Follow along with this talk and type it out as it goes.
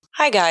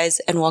Hi guys,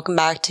 and welcome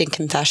back to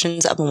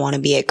Confessions of a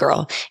Wannabe It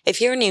Girl.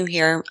 If you're new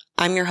here,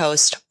 I'm your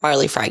host,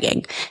 Marley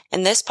Fragging.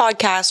 In this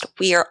podcast,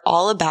 we are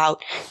all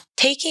about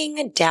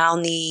taking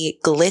down the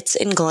glitz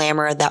and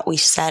glamour that we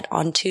set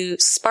onto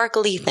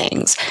sparkly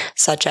things,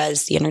 such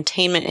as the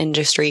entertainment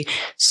industry,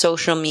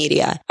 social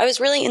media. I was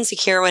really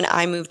insecure when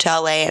I moved to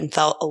LA and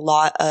felt a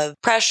lot of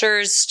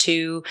pressures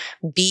to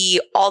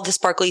be all the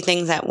sparkly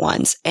things at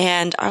once.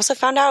 And I also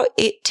found out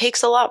it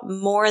takes a lot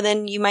more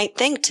than you might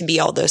think to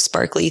be all those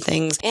sparkly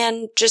things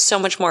and just so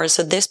much more.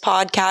 So this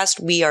podcast,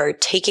 we are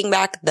taking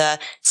back the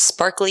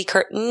sparkly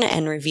curtain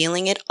and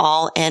revealing it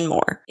all and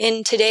more.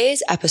 In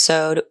today's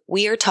episode,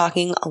 we are talking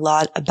a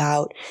lot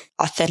about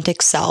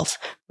authentic self,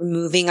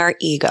 removing our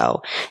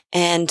ego,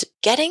 and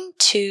getting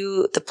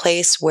to the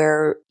place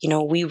where,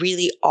 we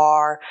really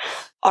are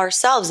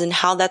ourselves and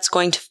how that's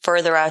going to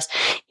further us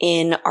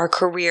in our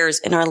careers,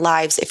 in our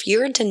lives. If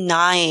you're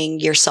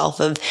denying yourself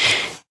of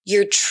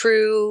your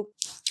true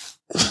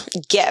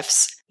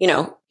gifts,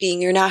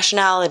 being your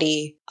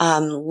nationality,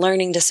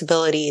 learning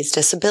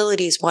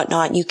disabilities,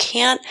 whatnot. You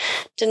can't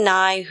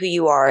deny who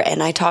you are.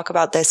 And I talk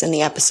about this in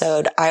the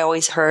episode. I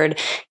always heard,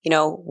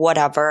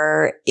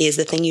 whatever is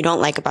the thing you don't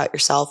like about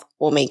yourself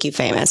will make you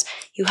famous.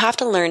 You have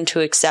to learn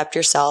to accept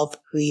yourself,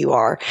 who you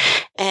are,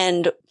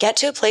 and get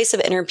to a place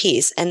of inner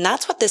peace. And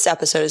that's what this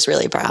episode is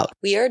really about.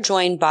 We are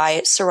joined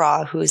by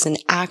Sarah, who is an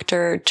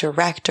actor,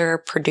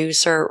 director,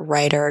 producer,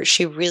 writer.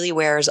 She really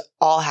wears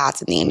all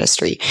hats in the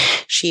industry.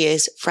 She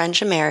is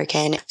French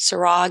American.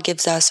 Sarah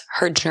gives us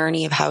her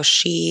journey of how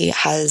she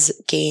has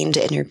gained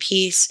inner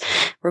peace,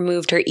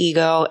 removed her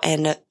ego,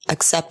 and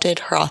accepted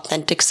her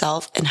authentic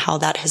self, and how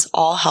that has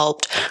all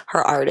helped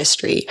her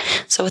artistry.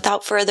 So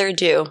without further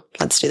ado,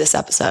 let's do this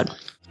episode.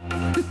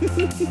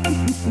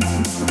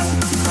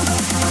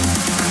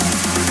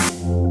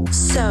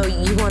 So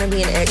you want to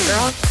be an it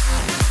girl?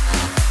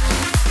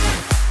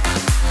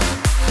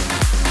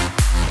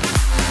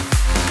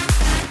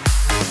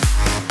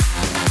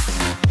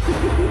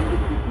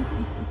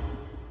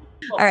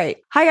 All right.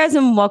 Hi, guys,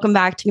 and welcome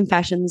back to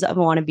Confessions of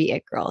a Wannabe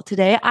It Girl.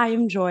 Today, I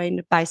am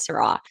joined by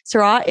Sarah.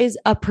 Sarah is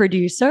a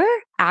producer,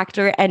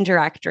 actor, and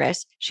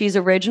directress. She's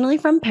originally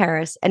from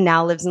Paris and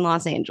now lives in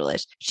Los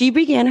Angeles. She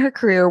began her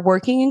career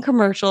working in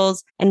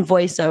commercials and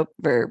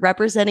voiceover,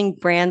 representing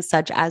brands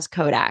such as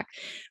Kodak.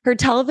 Her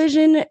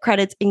television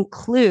credits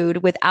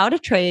include Without a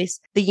Trace,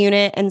 The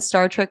Unit, and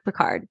Star Trek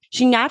Picard.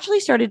 She naturally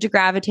started to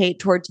gravitate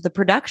towards the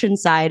production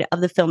side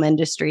of the film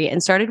industry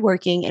and started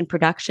working in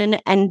production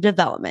and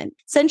development.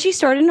 Since she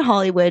started in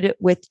Hollywood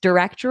with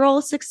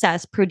directorial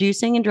success,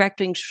 producing and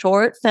directing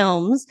short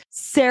films,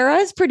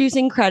 Sarah's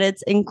producing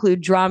credits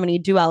include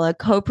Dramedy Duella,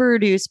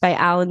 co-produced by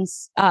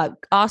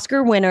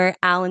Oscar winner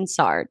Alan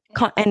Sard,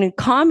 and a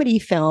comedy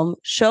film,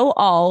 Show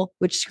All,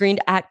 which screened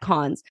at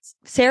cons.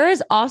 Sarah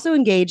is also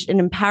engaged in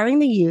empowering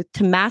the youth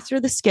to master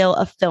the skill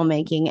of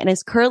filmmaking and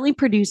is currently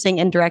producing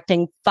and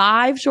directing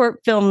 5 short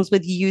films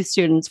with youth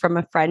students from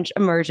a French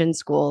immersion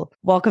school.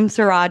 Welcome,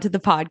 Sarah, to the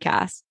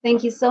podcast.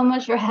 Thank you so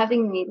much for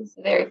having me. This is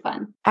very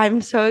fun. I'm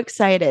so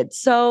excited.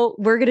 So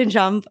we're going to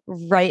jump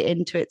right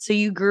into it. So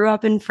you grew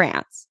up in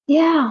France.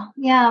 Yeah.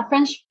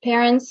 French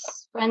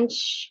parents,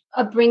 French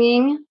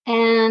upbringing.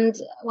 And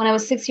when I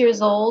was 6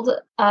 years old,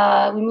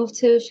 we moved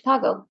to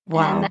Chicago.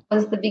 Wow. And that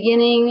was the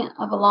beginning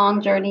of a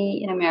long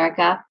journey in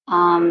America.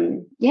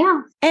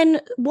 Yeah.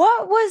 And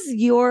what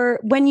was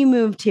when you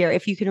moved here,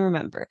 if you can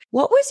remember,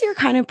 what was your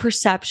kind of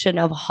perception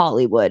of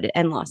Hollywood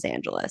and Los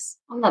Angeles?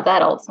 I'm not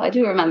that old, so I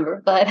do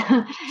remember, but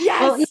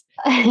yes.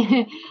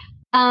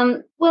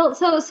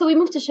 So we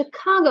moved to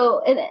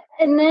Chicago,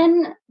 and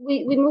then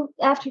we moved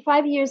after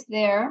 5 years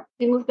there.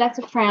 We moved back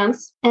to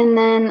France, and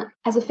then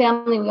as a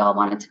family, we all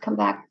wanted to come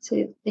back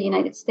to the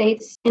United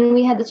States, and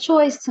we had the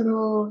choice to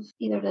move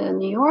either to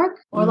New York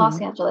or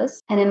Los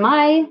Angeles. And in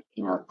my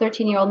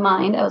 13-year-old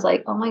mind, I was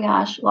like, oh my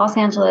gosh, Los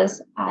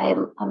Angeles!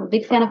 I'm a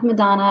big fan of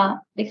Madonna,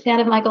 big fan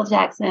of Michael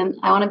Jackson.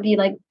 I want to be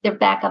like their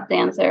backup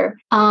dancer.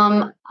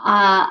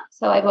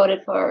 So I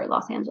voted for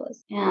Los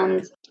Angeles,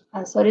 and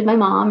so did my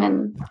mom,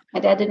 and my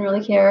dad didn't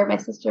really care. My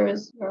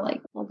sisters were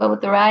like, "We'll go with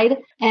the ride,"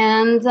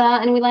 and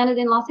we landed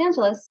in Los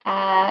Angeles.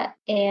 I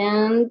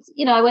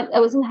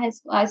was in high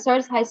school. I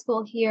started high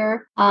school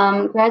here,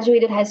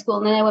 graduated high school,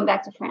 and then I went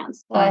back to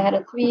France. So I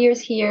had 3 years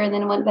here, and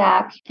then went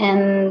back,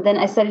 and then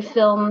I studied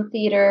film,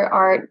 theater,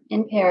 art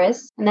in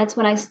Paris, and that's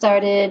when I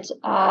started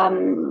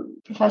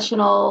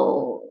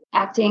professional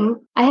acting.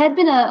 I had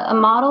been a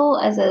model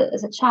as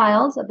a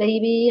child, a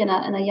baby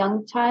and a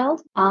young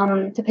child,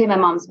 to pay my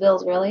mom's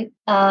bills, really.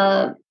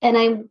 And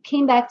I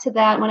came back to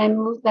that when I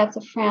moved back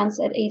to France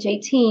at age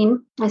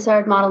 18. I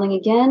started modeling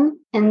again,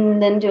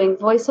 and then doing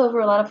a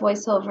lot of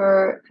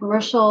voiceover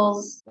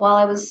commercials while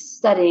I was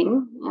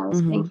studying. I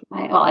was paying for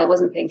I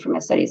wasn't paying for my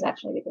studies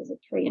actually because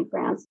it's free in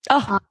France.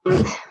 Oh,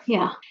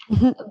 yeah.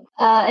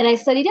 And I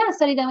studied.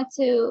 I went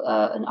to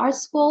an art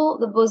school,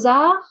 the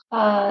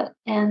Beaux-Arts,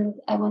 and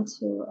I went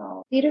to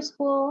theater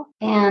school.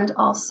 And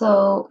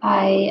also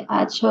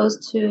I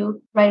chose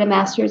to write a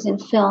master's in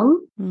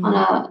film on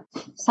a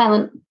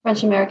silent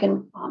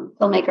French-American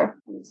filmmaker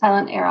in the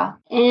silent era.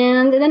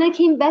 And then I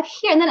came back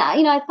here, and then,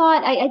 I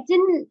thought I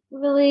didn't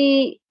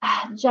really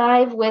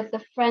jive with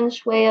the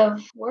French way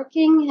of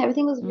working.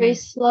 Everything was very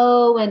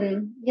slow,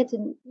 and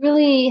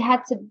you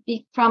had to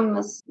be from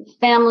a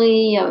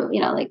family,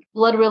 like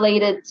blood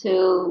related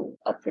to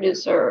a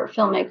producer or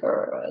filmmaker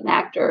or an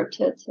actor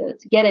to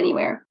get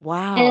anywhere.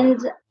 Wow. And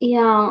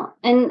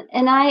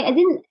and I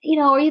didn't,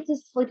 or you have to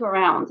sleep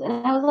around.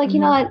 And I was like,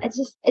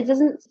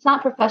 it's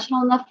not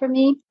professional enough for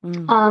me.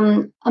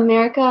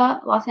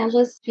 America, Los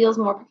Angeles feels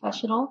more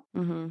professional.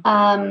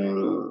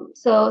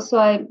 So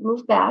I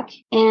moved back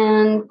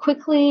and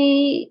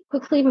quickly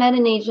met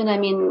an agent. I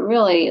mean,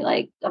 really,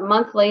 like a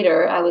month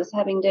later, I was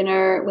having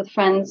dinner with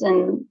friends,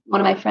 and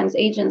one of my friends'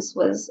 agents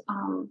was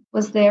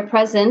there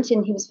present,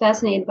 and he was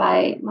fascinated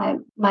by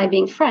my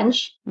being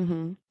French.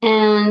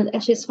 And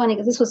actually, it's funny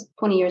because this was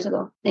 20 years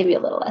ago, maybe a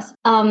little less.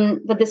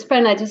 But this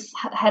friend, I just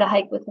had a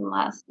hike with him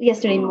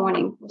yesterday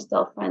morning. We're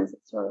still friends.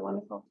 It's really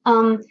wonderful.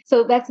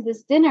 So back to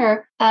this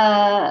dinner,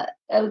 I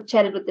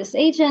chatted with this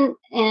agent,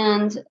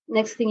 and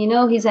next thing you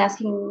know, he's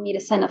asking me to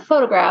send a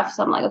photograph.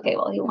 So I'm like, okay,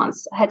 well, he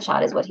wants a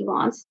headshot is what he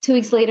wants. 2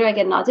 weeks later, I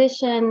get an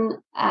audition.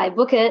 I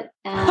book it,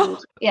 and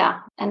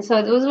and so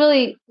it was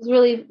really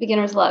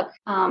beginner's luck.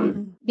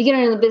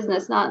 Beginner in the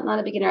business, not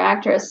a beginner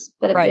actress,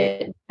 but a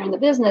beginner in the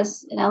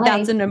business in LA.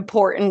 That's an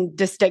important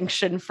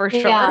distinction for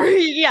sure.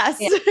 Yes.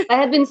 Yeah. I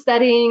had been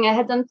studying. I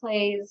had done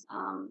plays,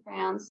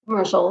 France,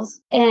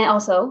 commercials, and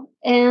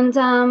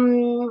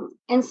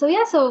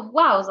so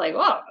wow, I was like,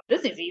 wow,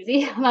 this is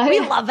easy. We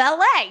love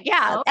LA.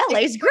 Yeah,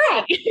 LA's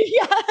great.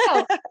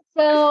 Yeah.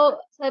 So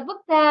I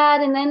booked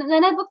that, and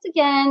then I booked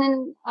again,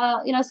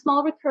 and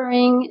small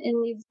recurring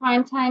in these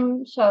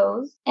primetime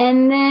shows,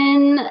 and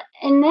then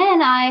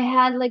I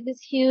had like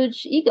this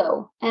huge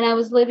ego, and I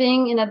was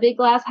living in a big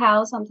glass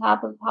house on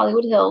top of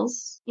Hollywood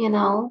Hills,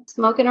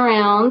 smoking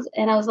around,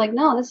 and I was like,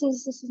 no, this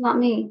is not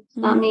me. It's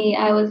not me.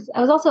 I was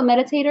also a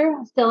meditator.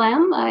 I still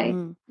am.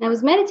 I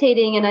was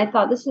meditating, and I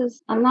thought,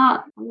 I'm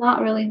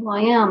not really who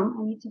I am.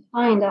 I need to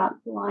find out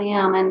who I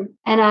am,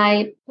 and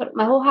I put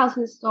my whole house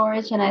in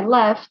storage, and I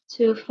left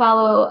to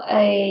follow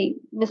a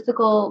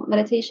mystical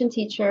meditation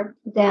teacher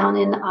down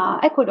in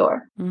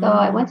Ecuador. So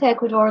I went to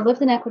Ecuador,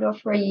 lived in Ecuador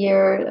for a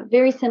year, a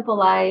very simple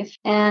life.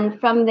 And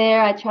from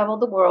there, I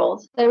traveled the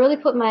world. I really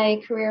put my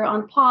career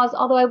on pause,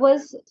 although I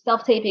was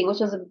self-taping, which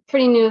was a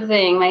pretty new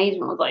thing. My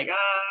agent was like,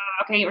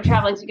 okay, you're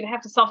traveling, so you're going to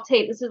have to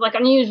self-tape. This is like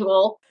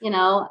unusual,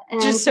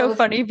 And just so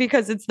funny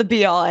because it's the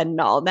be all end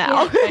all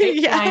now. Yeah, right?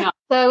 Yeah, I know.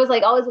 So I was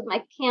like always with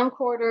my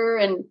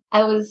camcorder, and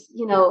I was,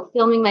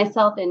 filming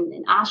myself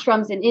in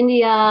ashrams in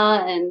India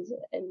and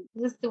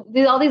just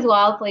all these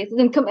wild places.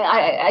 And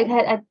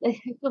I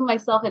filmed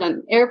myself in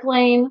an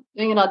airplane,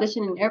 doing an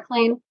audition in an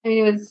airplane. I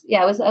mean,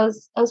 I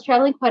was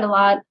traveling quite a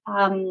lot.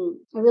 I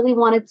really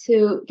wanted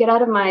to get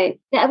out of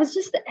I was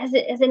just,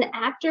 as an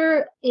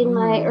actor in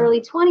my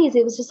early 20s,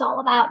 it was just all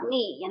about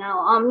me,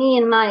 on me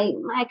and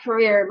my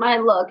career, my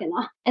look, and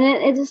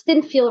it just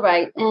didn't feel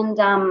right. And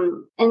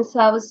so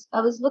I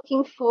was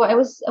looking I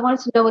wanted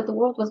to know what the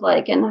world was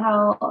like and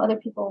how other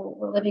people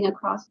were living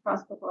across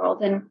the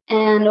world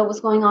and what was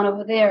going on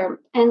over there.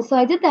 And so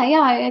I did that.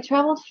 Yeah, I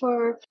traveled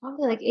for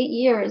probably like 8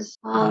 years,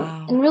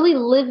 and really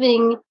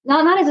living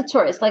not as a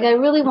tourist. Like I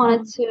really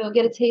wanted to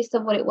get a taste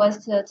of what it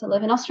was to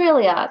live in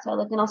Australia. So I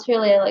lived in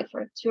Australia like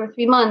for 2 or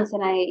 3 months,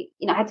 and I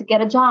had to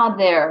get a job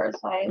there.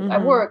 So I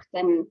worked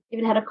and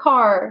even had a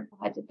car.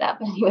 I did that,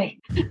 but anyway.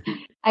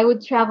 I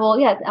would travel.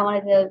 Yes, I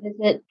wanted to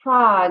visit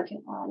Prague,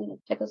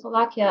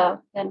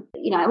 Czechoslovakia, and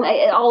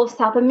all of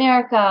South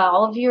America,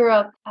 all of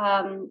Europe,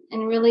 and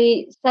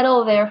really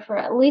settle there for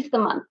at least a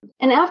month.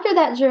 And after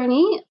that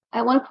journey,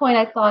 at one point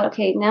I thought,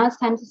 okay, now it's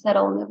time to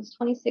settle. And it was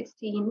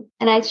 2016,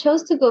 and I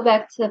chose to go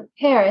back to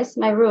Paris,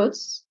 my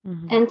roots,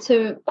 and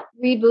to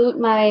reboot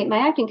my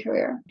acting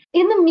career.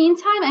 In the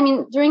meantime, I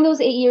mean, during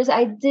those 8 years,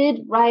 I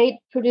did write,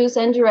 produce,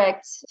 and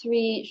direct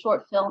 3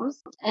 short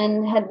films,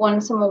 and had won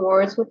some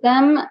awards with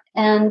them.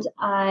 And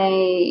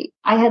I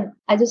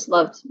just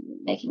loved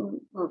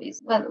making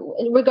movies,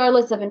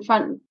 regardless of in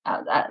front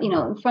of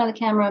the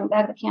camera and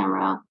back of the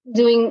camera.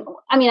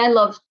 I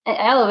love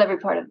every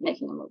part of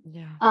making a movie.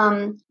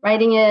 Yeah.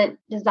 Writing it,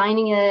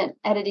 designing it,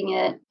 editing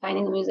it,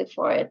 finding the music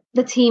for it.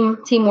 The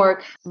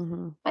teamwork,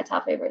 my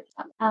top favorite.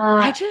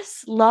 I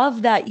just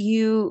love that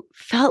you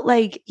felt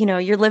like,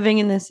 you're living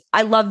in this.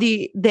 I love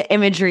the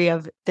imagery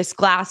of this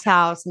glass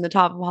house in the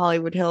top of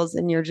Hollywood Hills.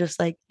 And you're just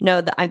like,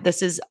 no,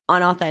 this is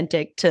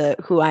unauthentic to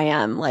who I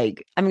am.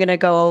 Like, I'm going to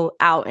go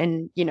out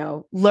and,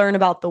 learn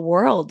about the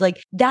world.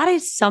 Like that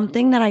is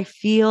something that I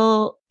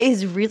feel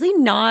is really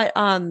not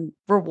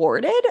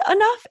rewarded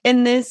enough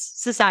in this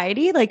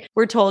society. Like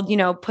we're told,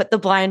 put the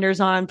blinders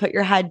on, put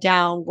your head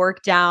down,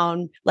 work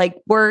down, like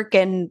work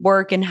and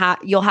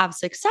you'll have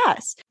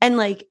success. And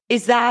like,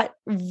 is that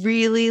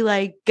really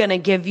like gonna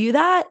give you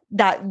that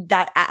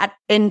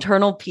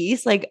internal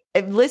peace? Like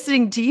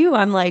listening to you,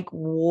 I'm like,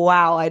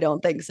 wow, I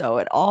don't think so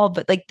at all.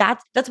 But like,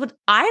 that's what's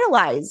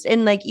idolized.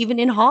 And like, even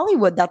in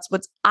Hollywood, that's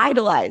what's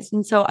idolized.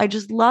 And so I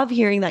just love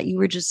hearing that you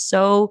were just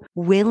so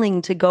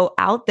willing to go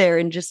out there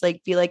and just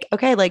like be like,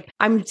 okay, like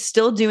I'm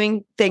still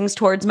doing things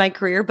towards my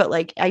career, but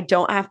like I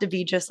don't have to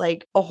be just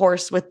like a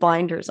horse with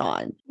blinders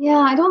on. Yeah,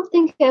 I don't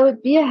think I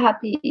would be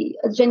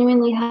a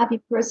genuinely happy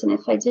person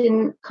if I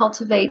didn't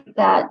cultivate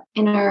that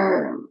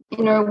inner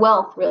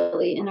wealth,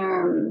 really,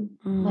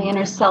 my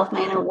inner self,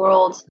 my inner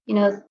world, you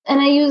know. And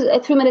I use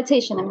it through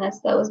meditation. I mean,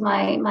 that was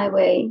my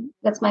way.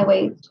 That's my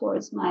way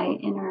towards my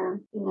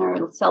inner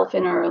self,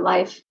 inner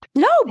life.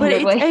 No, but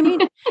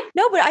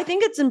no, but I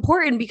think it's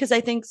important because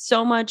I think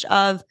so much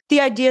of the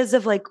ideas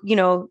of like, you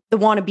know, the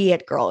wannabe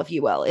it girl, if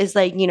you will, is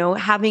like, you know,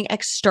 having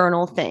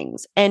external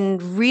things,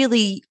 and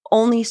really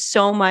only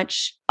so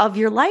much of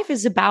your life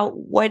is about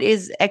what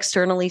is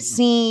externally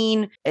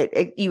seen,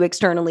 you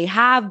externally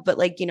have, but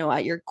like, you know,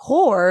 at your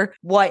core,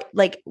 what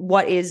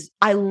is,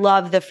 I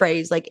love the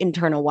phrase like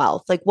internal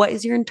wealth. Like, what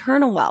is your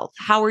internal wealth?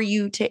 How are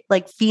you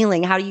like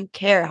feeling? How do you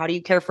care? How do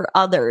you care for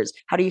others?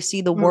 How do you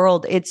see the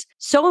world? It's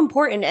so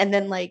important. And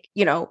then like,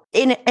 you know,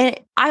 and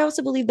I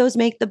also believe those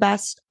make the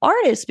best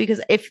artists,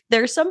 because if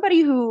there's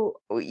somebody who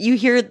you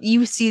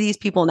see these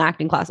people in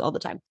acting class all the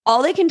time,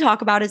 all they can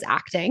talk about is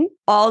acting.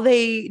 All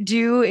they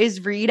do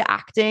is read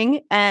acting,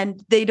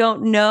 and they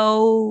don't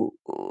know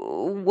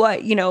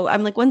what, you know,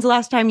 I'm like, when's the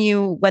last time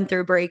you went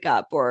through a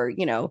breakup, or,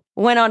 you know,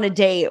 went on a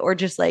date, or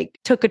just like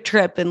took a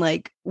trip and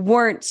like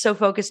weren't so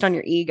focused on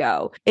your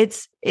ego?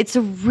 It's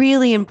a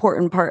really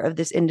important part of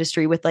this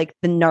industry with like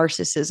the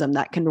narcissism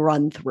that can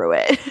run through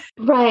it.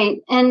 Right.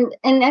 And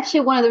actually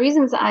one of the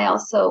reasons I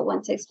also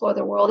went to explore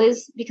the world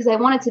is because I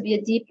wanted to be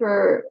a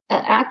deeper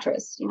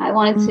actress. You know, I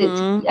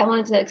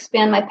wanted to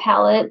expand my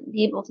palette,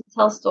 be able to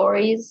tell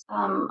stories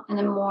in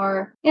a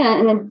more, you know,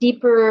 in a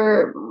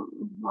deeper,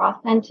 more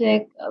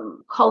authentic,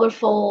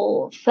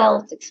 colorful,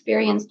 felt,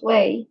 experienced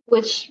way,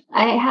 which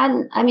I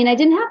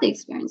didn't have the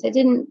experience. I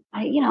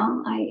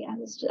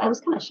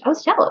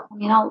was shallow. I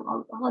mean,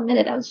 I'll admit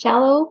it. I was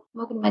shallow,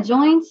 smoking my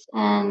joints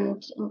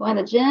and going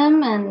to the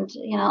gym, and,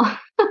 you know,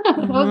 that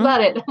was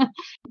about it.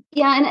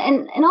 Yeah.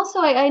 And also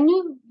I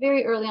knew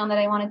very early on that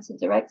I wanted to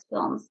direct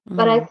films,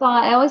 but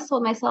I always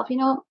told myself, you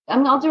know,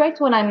 I'll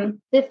direct when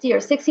I'm 50 or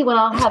 60, when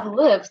I'll have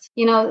lived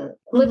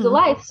a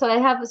life. So I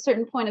have a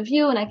certain point of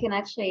view and I can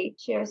actually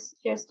share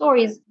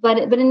stories. But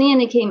in the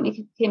end, it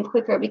came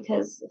quicker,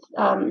 because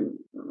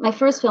my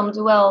first film,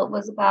 Duel,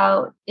 is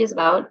about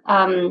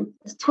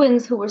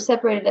twins who were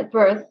separated at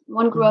birth.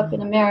 One grew up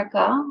in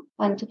America,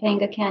 in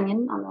Topanga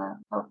Canyon on the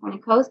California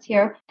coast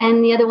here,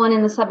 and the other one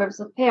in the suburbs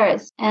of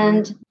Paris.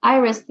 And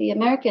Iris, the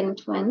American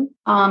twin,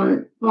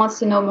 wants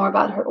to know more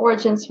about her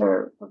origins,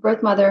 her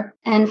birth mother,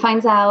 and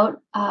finds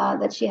out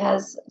that she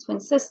has a twin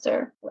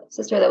sister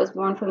that was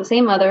born from the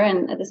same mother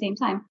and at the same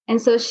time.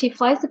 And so she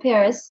flies to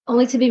Paris,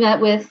 only to be met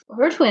with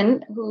her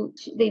twin, who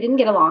they didn't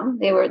get along.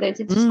 They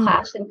just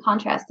clashed and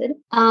contrasted.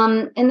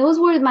 And those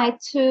were my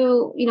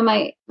two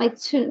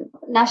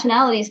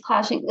nationalities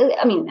clashing.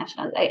 I mean,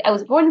 nationality. I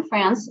was born in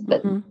France,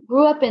 but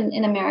grew up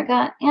in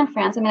America and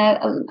France. I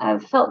mean, I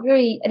felt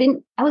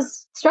I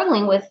was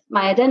struggling with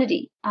my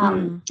identity.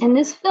 And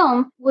this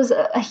film was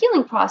a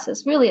healing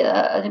process, really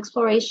an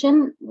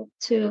exploration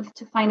to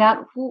find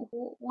out who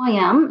I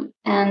am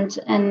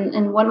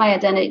and what my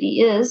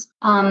identity is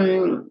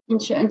in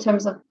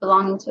terms of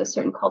belonging to a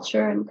certain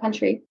culture and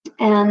country.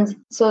 And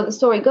so the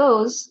story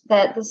goes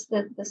that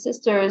the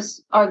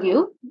sisters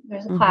argue,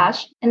 there's a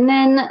clash, and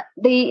then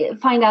they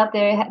find out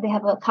they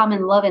have a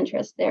common love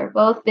interest. They're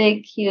both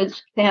big,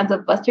 huge fans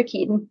of Buster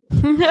Keaton,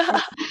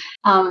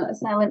 a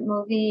silent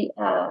movie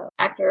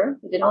actor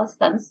who did all his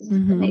stunts. It's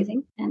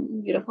amazing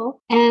and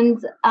beautiful.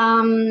 And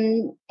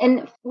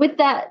with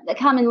the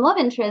common love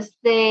interest,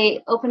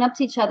 they open up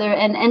to each other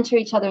and enter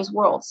each other's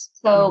worlds.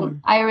 So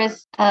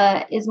Iris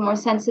is more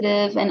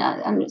sensitive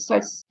and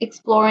starts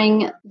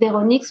exploring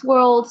Veronique's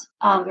world,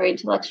 very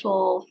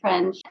intellectual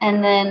French.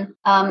 And then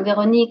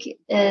Veronique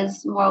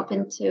is more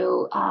open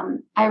to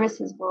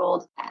Iris's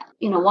world,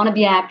 you know,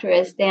 wannabe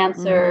actress,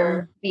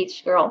 dancer,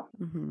 beach girl.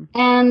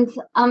 And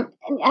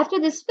after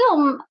this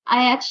film,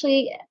 I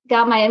actually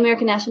got my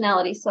American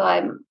nationality, so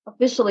I'm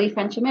officially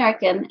French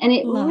American, and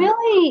it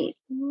really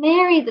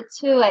married the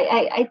two.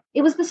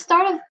 It was the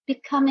start of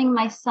becoming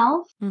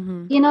myself.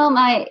 You know,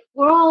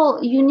 we're all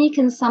unique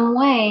in some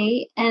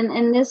way, and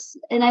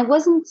I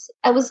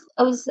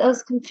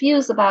was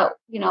confused about,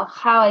 you know,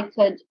 how I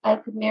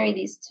could marry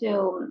these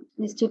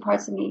two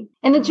parts of me.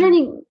 And the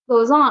journey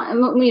goes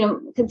on, you know,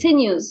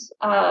 continues.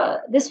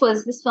 This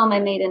film I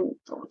made in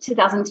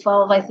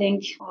 2012, I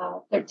think,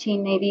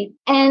 13 maybe.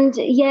 And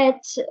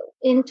yet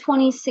in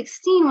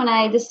 2016, when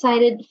I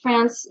decided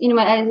France, you know,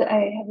 I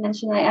had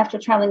mentioned that after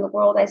traveling the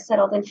world, I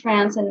settled in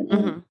France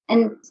and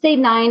stayed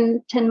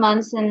 9-10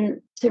 months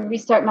and to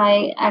restart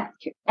my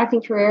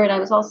acting career, and I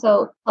was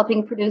also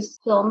helping produce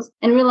films,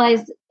 and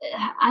realized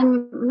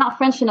I'm not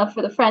French enough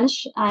for the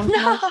French. I'm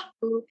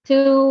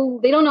too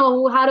they don't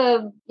know how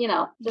to,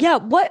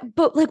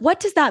 what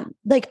does that,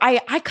 like,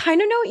 I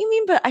kind of know what you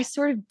mean, but I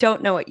sort of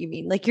don't know what you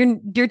mean. Like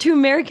you're too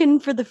American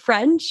for the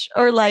French,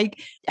 or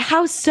like,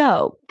 how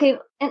so? Okay.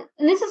 And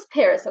this is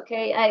Paris,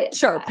 okay?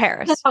 Sure,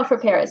 Paris. I talk for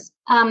Paris.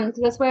 So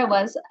that's where I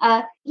was.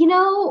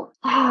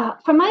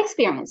 From my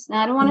experience,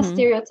 now I don't want to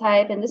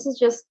stereotype, and this is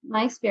just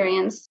my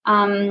experience.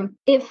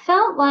 It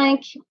felt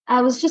like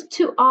I was just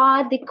too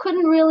odd. They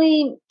couldn't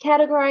really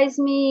categorize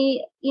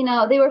me.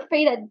 They were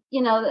afraid that,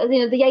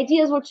 the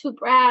ideas were too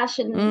brash,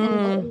 and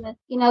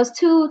it was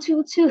too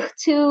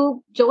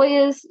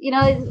joyous.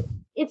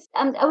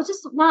 I was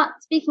just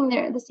not speaking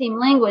the same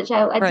language.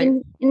 I right.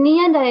 didn't. In the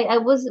end,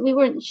 we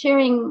weren't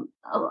sharing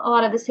a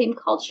lot of the same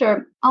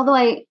culture. Although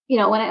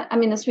when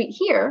I'm in the street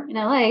here in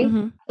LA,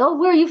 oh,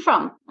 where are you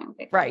from?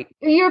 Okay, right.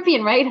 You're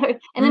European, right?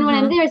 And then when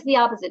I'm there, it's the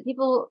opposite.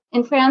 People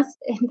in France,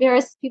 in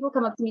Paris, people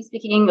come up to me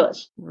speaking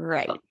English.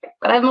 Right.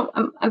 But I'm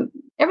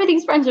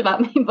everything's French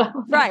about me, but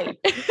right.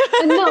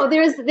 but no,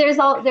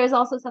 there's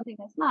also something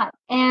that's not.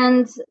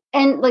 And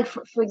like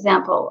for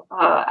example,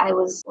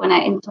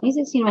 in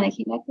 2016 when I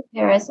came back to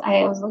Paris,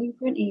 I was looking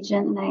for an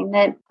agent, and I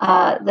met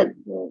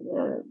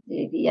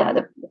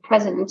the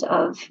president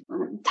of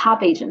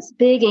top agents,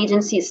 big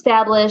agency,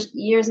 established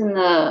years in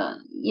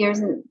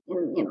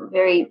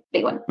very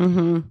big one.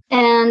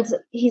 And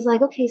he's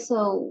like, okay,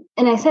 so,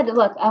 and I said,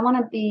 look, I'm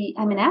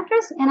an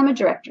actress and I'm a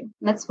director. And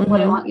that's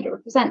what I want you to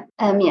represent.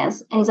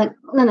 Yes. And he's like,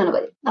 no,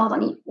 but hold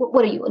on.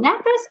 What are you, an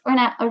actress or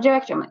a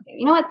director? I'm like,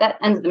 you know what? That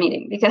ends the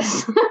meeting,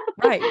 because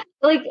right.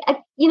 Like,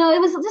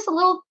 it was just a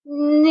little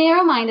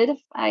narrow-minded, if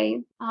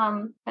I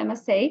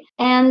must say,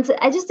 and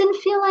I just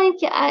didn't feel like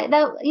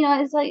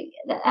it's like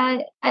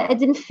I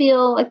didn't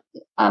feel like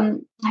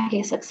I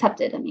guess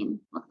accepted. I mean,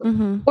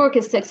 work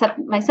is to accept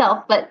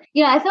myself, but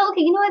I felt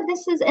okay. You know what?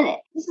 This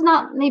is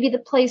not maybe the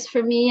place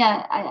for me.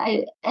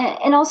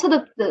 And also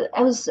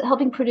I was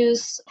helping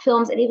produce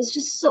films, and it was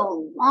just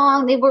so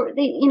long.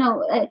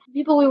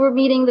 People we were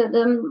meeting,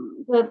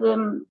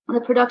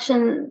 the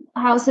production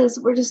houses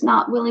were just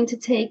not willing to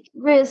take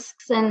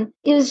risks, and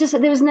it was just,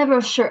 there was never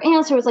a sure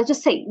answer. It was like,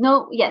 just say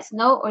no, yes,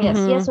 no, or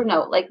yes or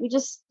no. Like, we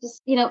just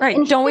right.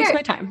 Don't waste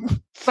my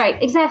time.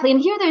 Right, exactly. And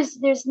here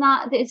there's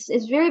not, it's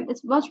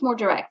much more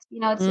direct.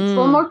 It's a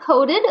little more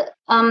coded,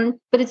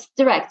 but it's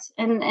direct,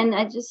 and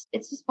it's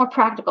just more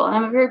practical. And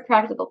I'm a very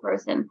practical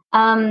person.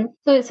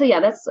 So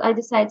yeah, I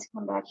decided to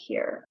come back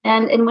here.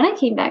 And when I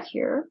came back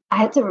here, I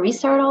had to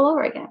restart all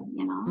over again,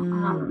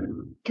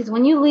 because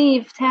when you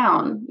leave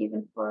town,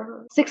 even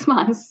for 6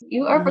 months,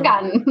 you are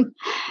forgotten.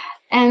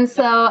 And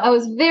so I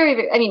was very,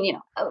 very,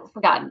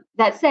 forgotten.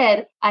 That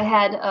said, I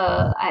had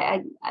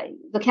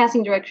the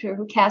casting director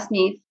who cast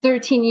me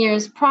 13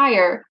 years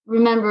prior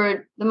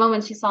remembered the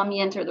moment she saw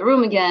me enter the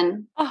room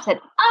again,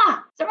 said,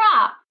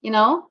 Sarah,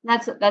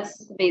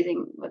 that's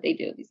amazing what they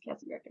do, these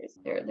casting directors.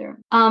 They're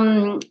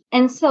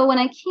and so when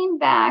I came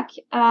back,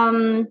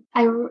 I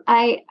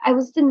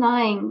was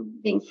denying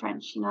being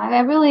French.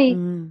 I really,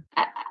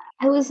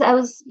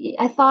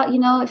 I thought,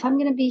 if I'm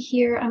going to be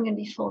here, I'm going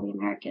to be fully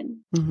American.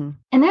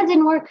 And that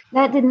didn't work.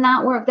 That did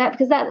not work.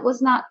 Because that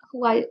was not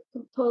who I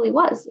totally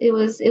was. It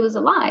was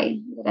a lie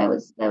that I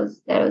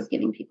was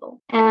giving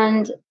people.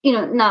 And,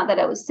 not that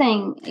I was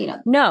saying,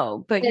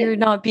 no, but you're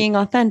not being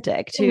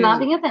authentic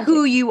to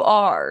who you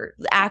are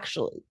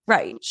actually.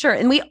 Right. Sure.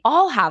 And we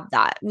all have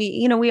that.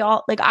 We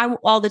all, like, I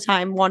all the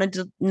time want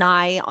to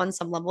deny on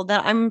some level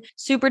that I'm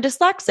super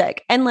dyslexic.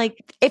 And like,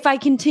 if I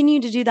continue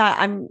to do that,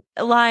 I'm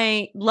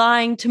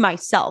lying to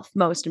myself,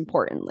 most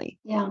importantly.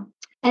 Yeah.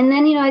 And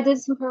then, I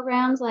did some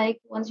programs like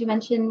ones you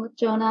mentioned with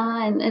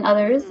Jonah and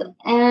others.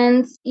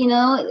 And,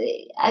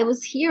 I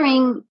was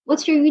hearing,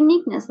 what's your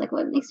uniqueness? Like,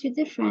 what makes you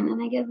different?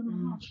 And I guess,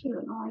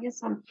 I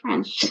guess I'm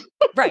French.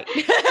 Right.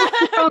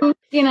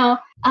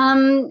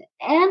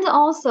 And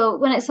also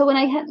when I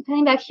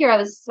came back here, I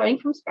was starting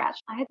from scratch.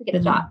 I had to get a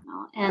job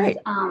now. And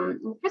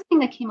the first thing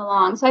that came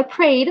along, so I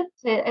prayed,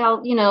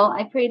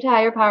 I prayed to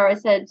higher power. I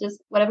said,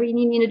 just whatever you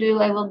need me to do,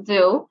 I will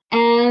do.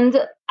 And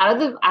out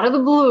of the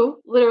blue,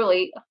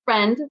 literally, a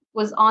friend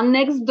was on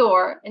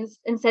Nextdoor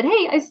and said,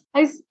 hey,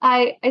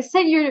 I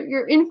sent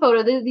your info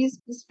to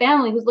this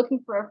family who's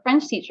looking for a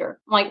French teacher.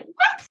 I'm like,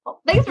 what?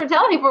 Well, thanks for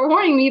telling me, for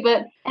warning me.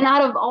 And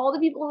out of all the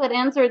people that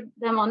answered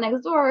them on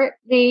Nextdoor,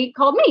 they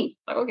called me.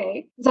 Like,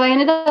 okay. So I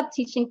ended up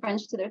teaching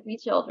French to their 3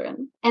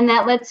 children, and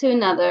that led to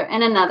another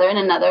and another and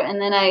another. And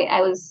then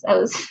I was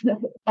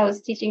I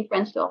was teaching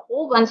French to a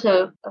whole bunch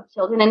of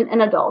children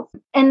and adults.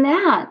 And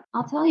that,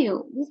 I'll tell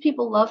you, these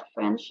people loved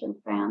French and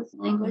France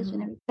language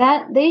and everything.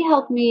 That they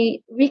helped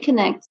me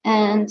reconnect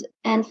and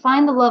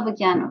find the love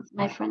again of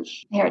my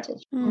French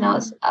heritage.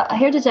 It's a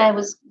heritage I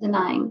was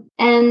denying.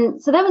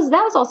 And so that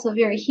was also a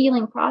very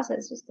healing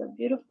process, just a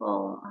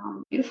beautiful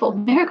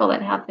miracle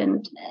that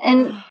happened.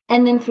 And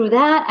then through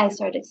that, I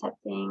started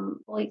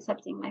fully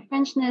accepting my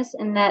Frenchness,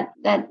 and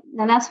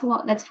that's who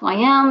I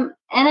am.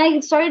 and I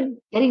started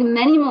getting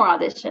many more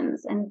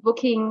auditions and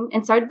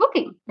started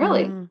booking,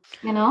 really,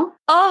 you know?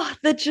 Oh,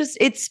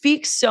 it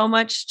speaks so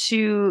much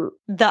to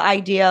the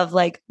idea of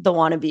like the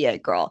wanna be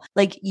it girl.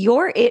 Like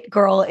your it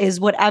girl is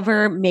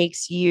whatever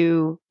makes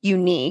you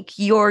unique.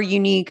 You're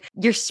unique,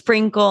 you're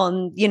sprinkle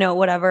and,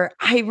 whatever.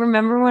 I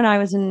remember when I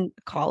was in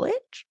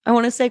college, I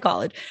want to say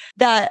college,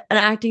 that an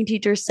acting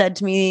teacher said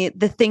to me,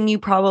 the thing you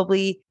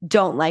probably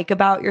don't like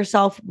about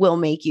yourself will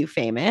make you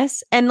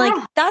famous. And like,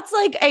 that's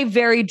like a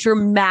very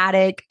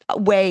dramatic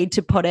way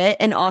to put it.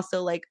 And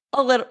also like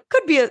a little,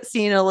 could be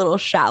seen a little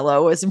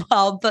shallow as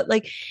well, but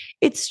like,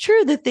 it's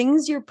true. The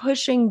things you're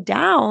pushing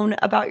down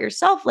about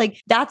yourself,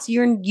 like that's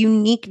your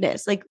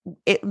uniqueness. Like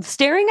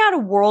staring at a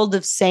world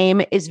of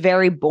same is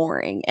very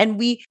boring. And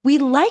we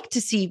like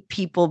to see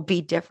people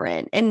be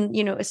different. And,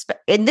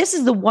 and this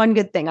is the one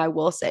good thing I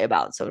will say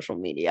about social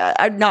media.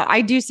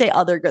 I do say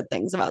other good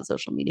things about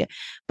social media,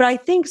 but I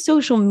think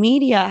social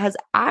media has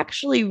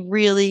actually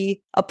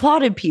really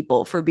applauded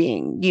people for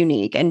being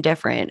unique and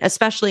different,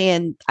 especially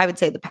in, I would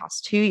say, the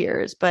past 2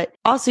 years. But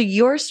also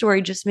your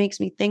story just makes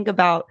me think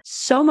about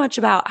so much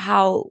about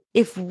how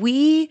if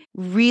we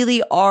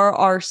really are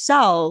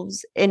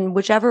ourselves in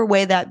whichever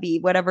way that be,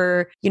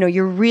 whatever,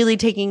 you're really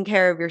taking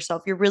care of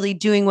yourself, you're really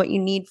doing what you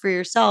need for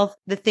yourself,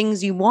 the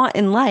things you want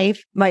in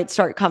life might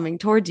start coming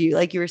towards you.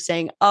 Like you were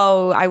saying,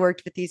 oh, I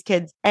worked with these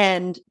kids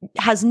and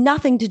has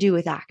nothing to do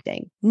with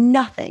acting,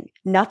 nothing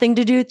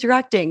to do with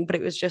directing, but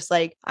it was just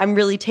like, I'm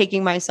really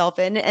taking myself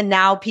in. And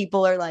now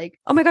people are like,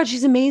 oh my God,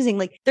 she's amazing.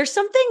 Like there's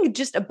something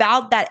just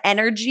about that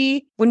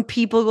energy when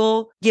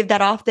people give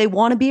that off, they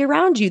want to be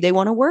around you. They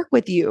want to work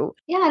with you.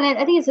 Yeah. And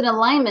I think it's an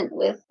alignment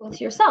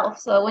with yourself.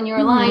 So when you're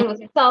aligned with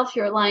yourself,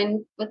 you're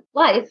aligned with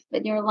life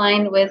and you're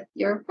aligned with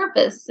your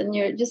purpose and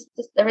you're just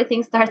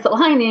everything starts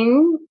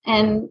aligning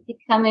and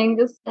becoming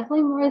just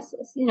definitely more,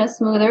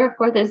 smoother. Of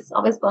course, there's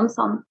always bumps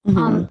on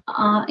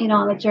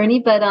the journey,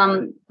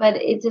 but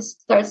it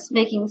just starts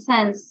making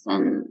sense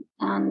and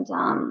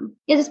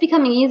it's just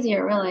becoming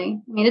easier, really.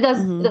 I mean, it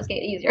does get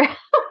easier.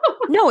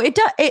 No, it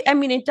does.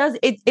 It does.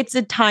 It's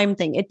a time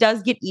thing. It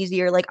does get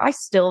easier. Like I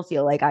still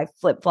feel like I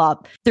flip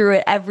flop through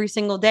it every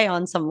single day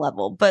on some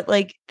level, but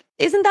like,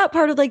 isn't that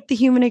part of like the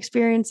human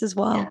experience as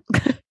well?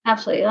 Yeah.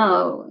 Absolutely.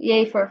 Oh,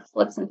 yay for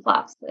flips and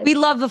flops. We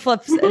love the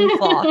flips and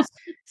flops.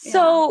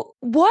 So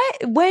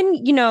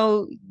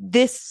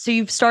so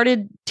you've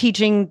started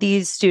teaching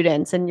these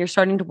students and you're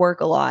starting to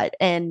work a lot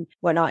and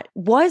whatnot.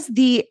 Was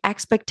the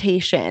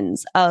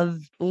expectations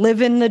of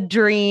living the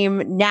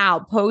dream now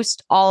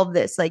post all of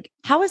this? Like,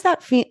 how is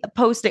that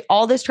post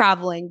all this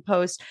traveling,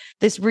 post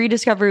this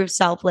rediscovery of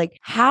self? Like,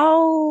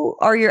 how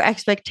are your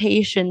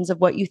expectations of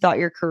what you thought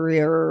your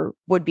career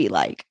would be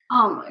like?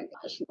 Oh my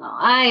gosh, no.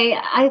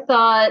 I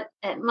thought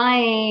at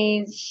my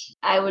age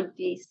I would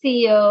be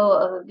CEO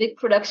of a big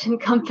production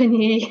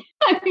company.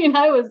 I mean,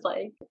 I was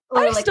like,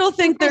 I still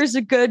think there's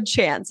a good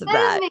chance of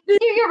that.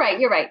 You're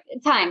right.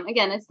 It's time.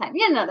 Yeah,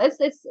 no, it's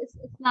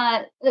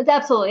not. It's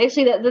absolutely.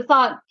 Actually, the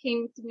thought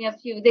came to me a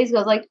few days ago.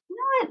 I was like, you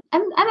know what?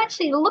 I'm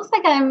actually. It looks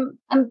like I'm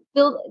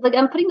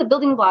putting the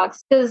building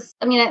blocks because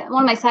I mean,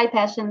 one of my side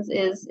passions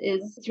is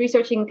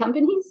researching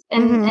companies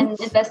and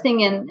investing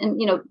in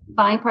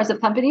buying parts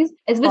of companies.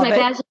 It's been my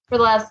passion for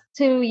the last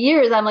 2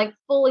 years. I'm like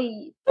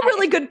fully. A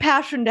really good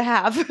passion to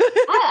have.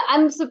 I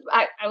was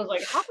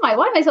like, why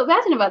am I so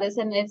passionate about this?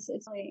 And it's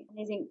really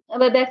amazing.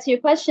 But back to your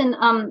question,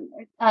 I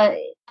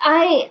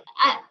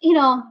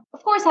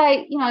of course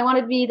I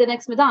wanted to be the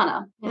next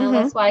Madonna.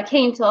 That's why I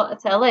came to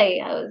LA.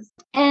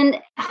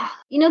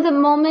 The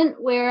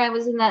moment where I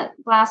was in that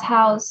glass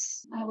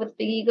house with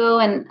Big Ego,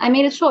 and I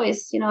made a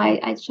choice.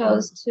 I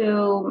chose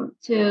to.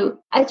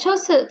 I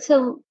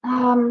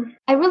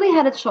really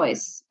had a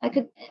choice. I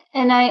could,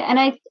 and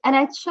I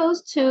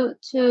chose to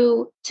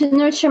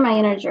nurture my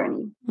inner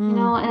journey. And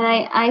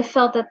I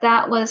felt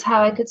that was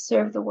how I could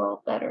serve the world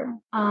better.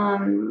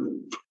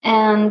 And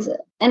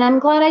I'm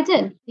glad I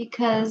did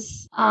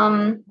because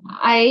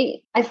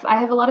I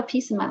have a lot of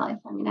peace in my life.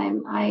 I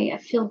mean, I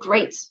feel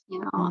great.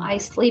 I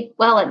sleep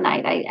well at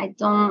night. I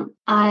don't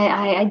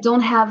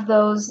have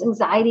those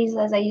anxieties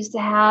as I used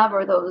to have,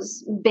 or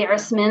those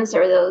embarrassments,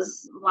 or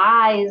those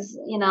lies.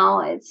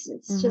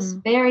 It's just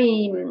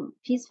very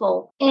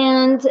peaceful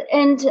and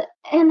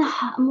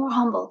more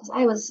humble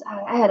because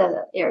I had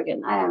a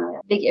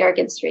big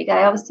arrogant streak.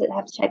 I always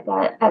have to check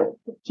that,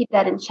 keep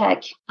that in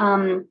check.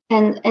 And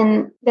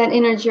that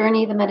inner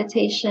journey, the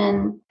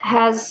meditation,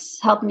 has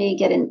helped me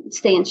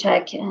stay in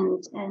check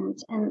and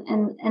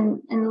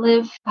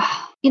live.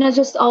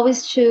 Just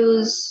always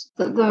choose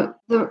the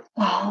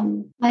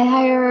my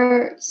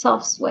higher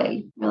self's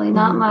way, really,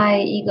 not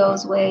my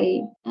ego's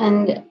way.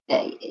 And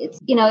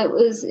it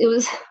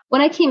was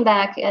when I came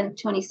back in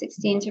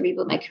 2016 to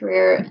reboot my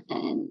career,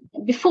 and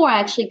before I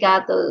actually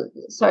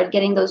started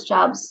getting those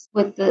jobs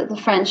with the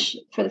French,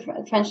 for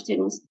the French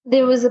students,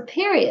 there was a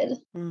period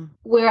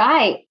where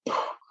I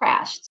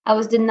crashed. I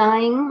was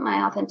denying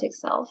my authentic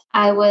self.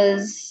 I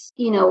was,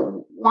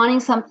 wanting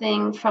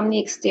something from the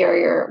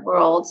exterior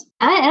world.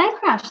 And I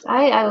crashed.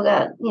 I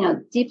got,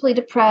 deeply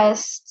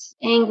depressed.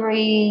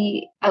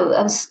 angry. I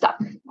was stuck.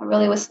 I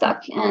really was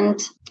stuck. And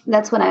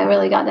that's when I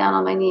really got down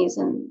on my knees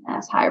and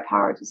asked higher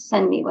power to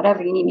send me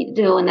whatever you need me to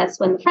do. And that's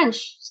when the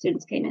French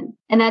students came in.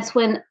 And that's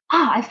when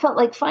I felt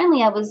like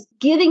finally I was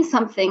giving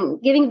something,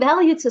 giving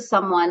value to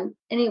someone.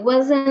 And it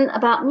wasn't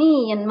about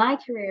me and my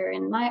career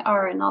and my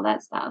art and all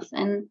that stuff.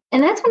 And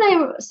that's when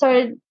I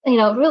started,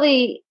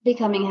 really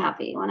becoming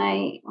happy when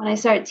I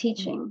started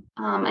teaching.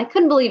 I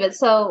couldn't believe it.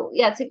 So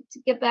yeah, to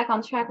get back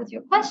on track with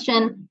your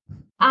question,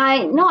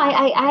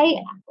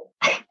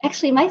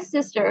 actually, my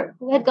sister,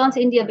 who had gone to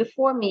India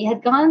before me,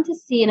 had gone to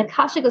see an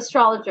Akashic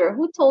astrologer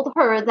who told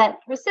her that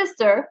her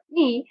sister,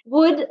 me,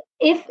 would,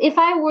 if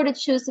I were to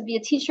choose to be a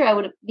teacher, I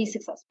would be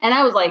successful. And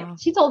I was like,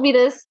 she told me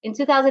this in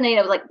 2008.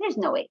 I was like, there's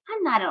no way.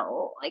 I'm not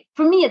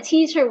for me, a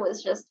teacher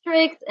was just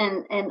strict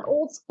and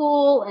old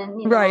school.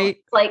 And, right.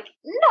 Like,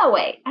 no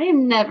way. I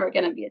am never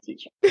going to be a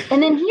teacher.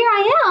 And then here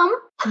I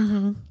am.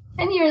 Mm-hmm.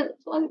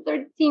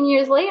 13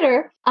 years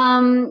later,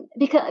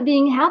 because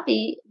being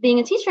happy, being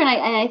a teacher, and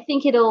I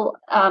think it'll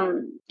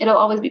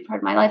always be part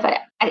of my life.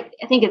 I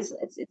think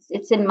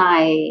it's in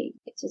my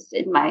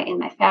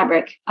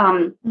fabric.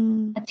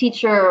 A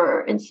teacher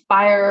or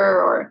inspire,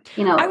 or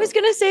I was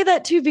gonna say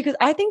that too, because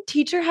I think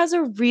teacher has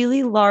a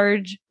really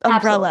large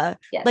umbrella.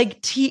 Yes.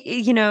 Like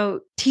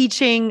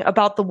teaching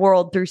about the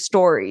world through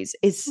stories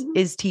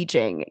is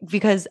teaching,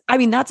 because I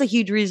mean that's a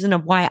huge reason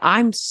of why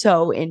I'm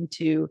so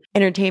into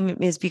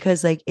entertainment, is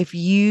because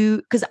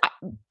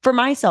for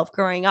myself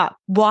growing up,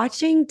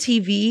 watching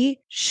TV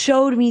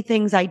showed me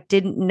things I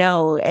didn't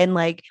know. And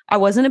I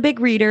wasn't a big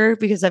reader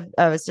because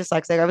I was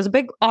dyslexic. I was a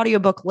big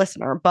audiobook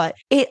listener, but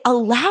it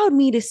allowed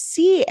me to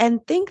see and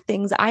think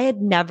things I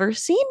had never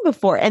seen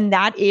before. And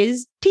that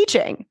is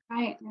teaching.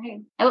 Right.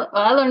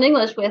 I learned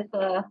English with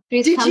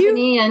Three's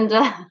Company and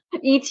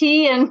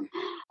E.T. and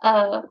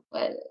what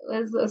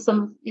was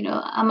some,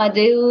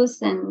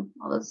 Amadeus and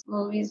all those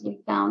movies we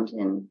found.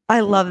 And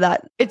I love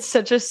that. It's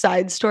such a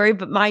side story,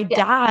 but my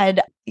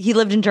dad, he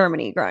lived in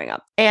Germany growing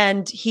up,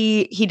 and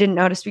he didn't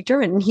know how to speak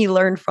German, and he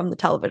learned from the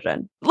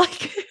television.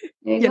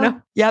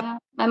 Yep. Yeah.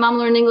 My mom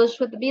learned English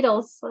with the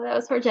Beatles, so that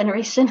was her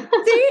generation.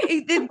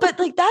 See, but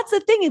that's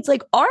the thing. It's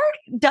like art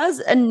does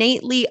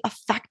innately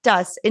affect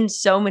us in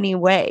so many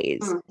ways,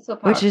 so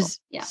powerful. Which is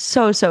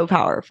so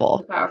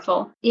powerful. So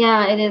powerful.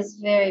 Yeah, it is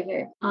very,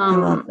 very. I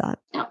love that.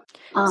 Yeah.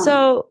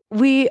 So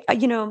we,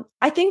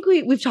 I think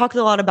we've talked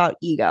a lot about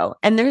ego,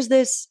 and there's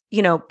this,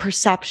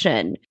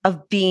 perception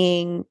of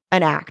being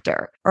an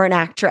actor or an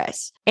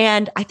actress.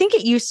 And I think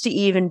it used to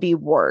even be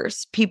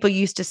worse. People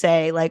used to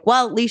say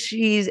well, at least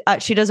she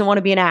doesn't want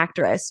to be an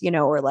actress,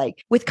 or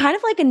with kind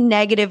of a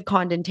negative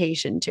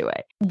connotation to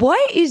it.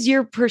 What is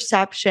your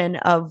perception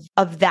of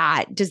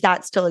that? Does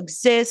that still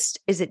exist?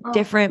 Is it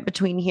different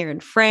between here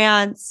and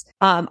France?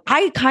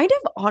 I kind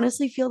of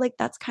honestly feel like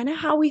that's kind of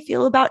how we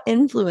feel about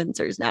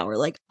influencers now. We're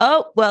like,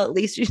 oh, well, at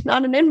least she's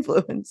not an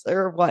influencer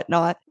or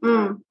whatnot.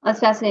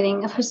 That's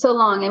fascinating. For so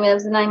long, I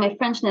was denying my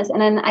Frenchness, and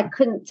then I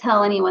couldn't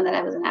tell anyone that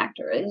I was an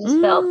actor. It just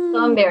felt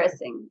so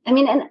embarrassing.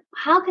 And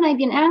how can I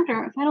be an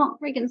actor if I don't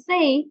freaking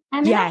say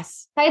I'm an actor?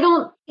 If I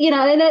don't,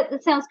 and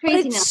it sounds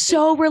crazy now. It's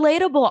so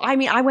relatable.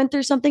 I went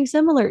through something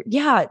similar.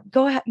 Yeah,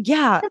 go ahead.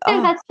 Yeah.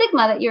 There's that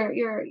stigma that you're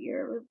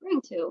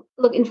referring to.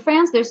 Look, in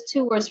France, there's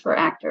two words for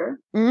actor.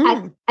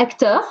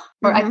 Acteur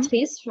or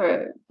actrice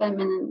for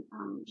feminine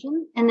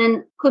version, and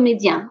then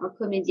comédien or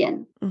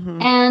comédienne.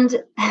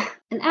 And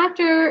an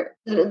actor,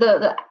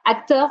 the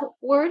acteur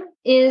word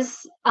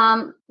is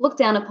looked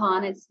down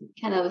upon. It's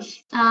kind of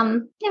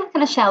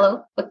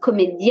shallow. But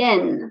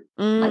comédienne,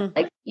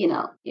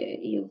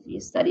 you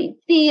studied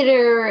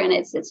theater, and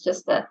it's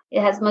just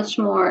it has much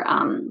more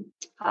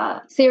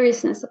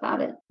seriousness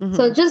about it.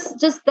 So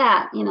just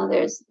that,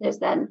 there's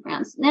that in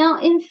France. Now,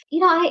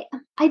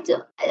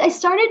 I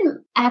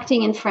started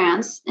acting in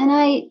France, and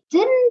I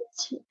didn't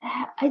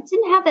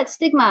have that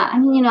stigma.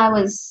 I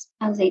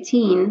was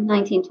 18,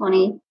 19,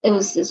 20.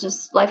 It's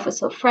just life was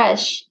so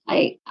fresh.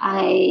 It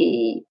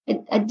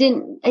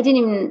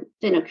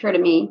didn't occur to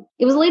me.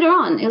 It was later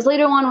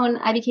on when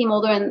I became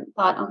older and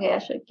thought, okay, I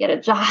should get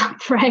a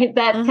job, right?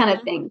 That kind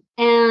of thing.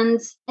 And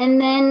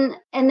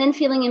then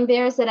feeling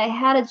embarrassed that I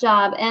had a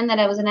job and that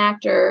I was an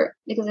actor,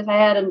 because if I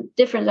had a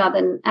different job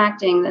than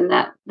acting, then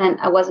that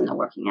meant I wasn't a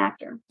working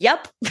actor.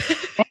 Yep.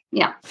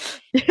 Yeah.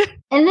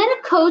 And then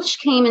a coach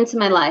came into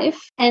my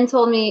life and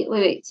told me,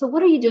 wait, so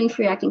what are you doing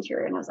for your acting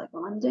career? And I was like,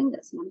 well, I'm doing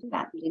this and I'm doing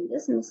that. I'm doing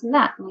this and this and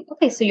that. I'm like,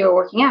 okay, so you're a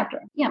working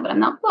actor. Yeah, but I'm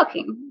not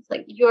booking. It's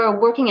like, you're a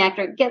working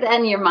actor. Get that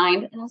in your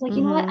mind. And I was like,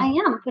 you know what? I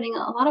am putting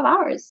a lot of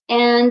hours.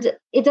 And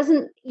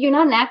you're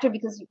not an actor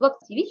because you book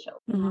a TV show.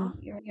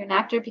 You're an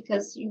actor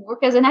because you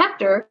work as an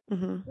actor,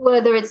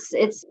 whether it's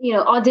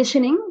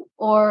auditioning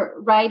or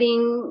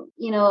writing,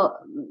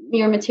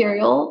 your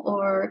material,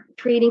 or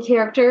creating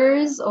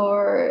characters,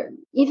 or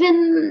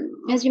even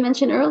as you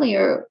mentioned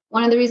earlier,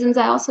 one of the reasons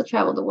I also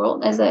travel the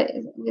world, as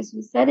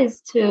we said,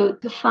 is to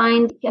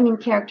find,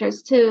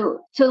 characters, to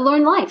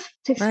learn life,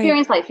 to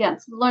experience life, to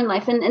learn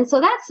life, and so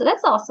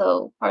that's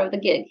also part of the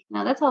gig.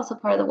 That's also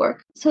part of the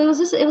work. So it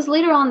was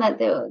later on that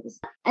there was,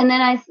 and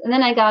then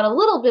I got a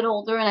little bit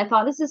older, and I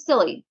thought, this is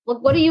silly.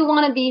 Look, what do you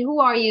want to be? Who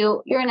are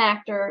you? You're an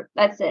actor.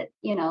 That's it.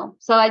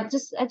 So I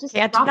just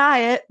can't deny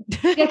it.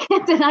 I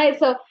can't deny it.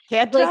 So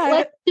can't deny it.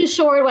 Let's do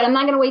short. What I'm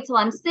not going to wait till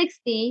I'm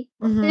 60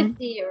 or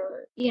 50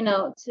 or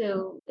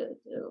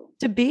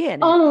to be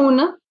in own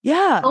it.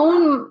 Yeah.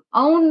 Own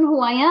who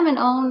I am and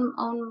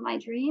own my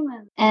dream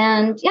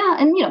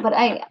but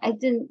I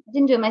didn't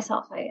do it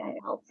myself. I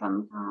helped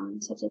from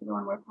such as the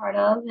one we're part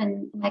of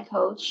and my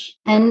coach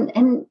and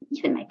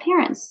even my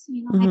parents.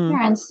 My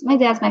parents. My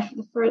dad's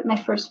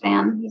my first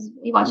fan.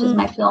 He watches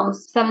my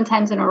films 7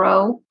 times in a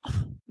row.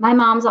 My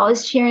mom's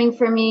always cheering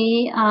for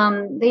me.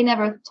 They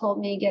never told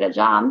me get a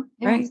job.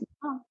 Right.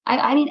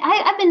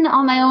 I've been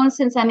on my own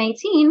since I'm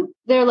 18.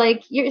 They're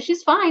like,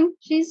 she's fine.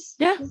 She's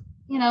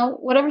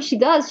whatever she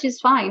does, she's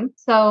fine.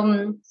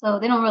 So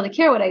they don't really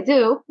care what I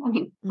do.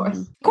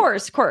 Of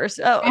course.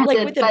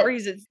 Like within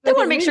reasons. They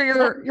want to make sure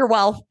you're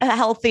well,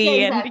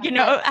 healthy, and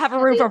have a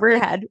roof over your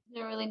head.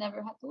 They really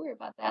never have to worry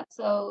about that.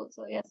 So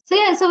yes. So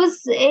it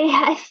was.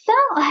 I felt,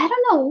 I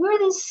don't know where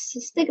this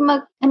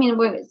stigma.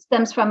 Where it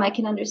stems from, I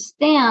can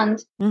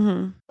understand.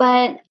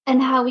 But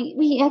and how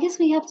we I guess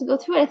we have to go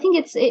through it. I think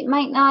it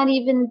might not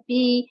even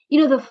be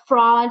the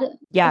fraud.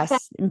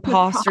 Yes,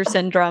 imposter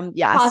syndrome.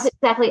 Yes,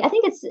 exactly. I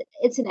think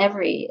it's in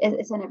every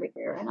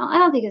career. And I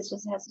don't think it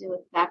just has to do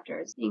with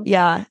actors.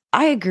 Yeah,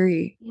 I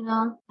agree.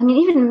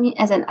 Even me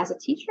as a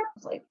teacher, I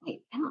was like,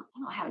 wait, I don't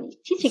have any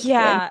teaching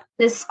experience.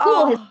 This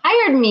school has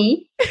hired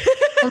me.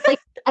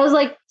 I was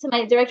like to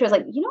my director, I was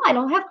like, I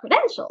don't have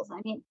credentials.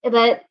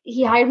 But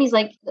he hired me. He's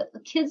like, the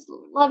kids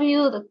love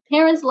you, the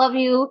parents love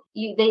you.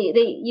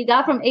 You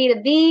got from A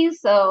to B,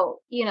 so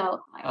I'm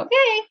like,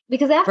 okay.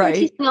 Because after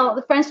teaching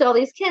the French to all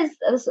these kids,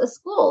 a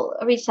school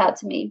reached out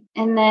to me,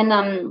 and then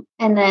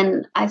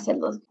I said,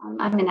 look,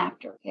 I'm an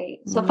actor. Okay,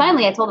 so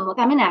finally I told them, look,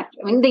 I'm an actor.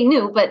 They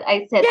knew, but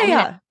I said,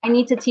 I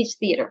need to teach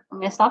theater. I'm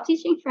going to stop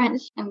teaching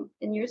French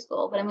in your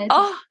school, but I'm going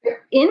to teach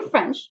in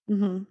French,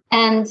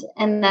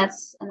 and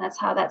that's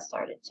how that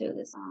started too.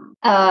 This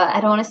I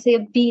don't want to say a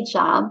B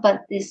job,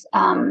 but this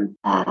how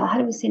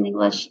do we say in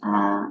English?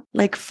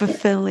 Like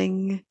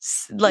fulfilling,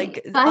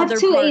 like I have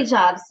 2 A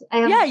jobs.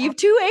 You have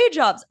 2 A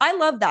jobs. I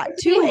love that.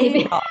 2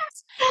 A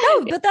jobs.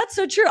 No, but that's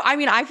so true.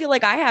 I feel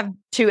like I have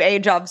 2 A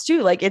jobs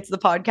too. Like it's the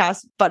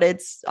podcast, but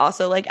it's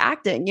also like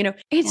acting,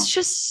 it's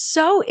just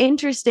so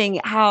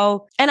interesting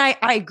how, and I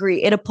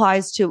agree, it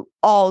applies to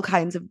all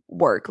kinds of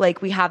work.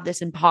 Like we have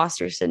this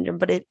imposter syndrome,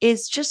 but it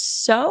is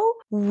just so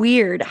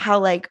weird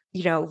how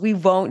we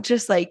won't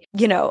just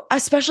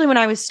especially when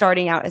I was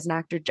starting out as an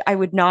actor, I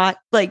would not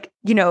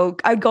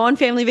I'd go on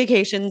family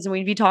vacations and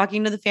we'd be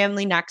talking to the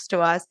family next to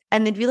us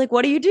and they'd be like,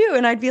 what do you do?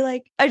 And I'd be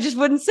like, I just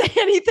wouldn't say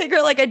anything,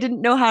 or I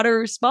didn't know how to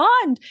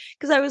respond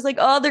because I was like,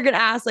 oh, they're going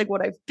to ask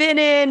what I've been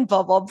in,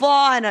 blah, blah,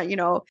 blah. And,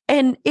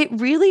 and it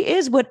really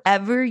is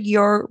whatever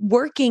you're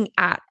working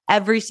at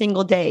every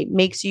single day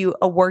makes you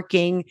a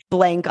working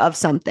blank of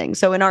something.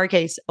 So in our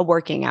case, a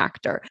working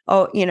actor.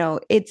 Oh,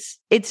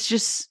 it's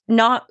just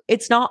not,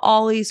 it's not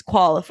always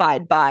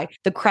qualified by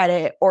the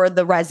credit or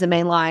the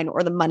resume line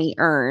or the money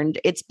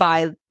earned. It's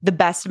by the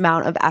best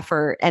amount of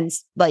effort and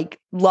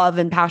love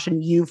and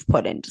passion you've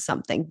put into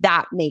something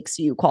that makes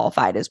you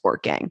qualified as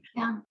working.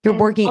 Yeah. You're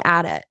working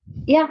at it.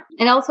 Yeah.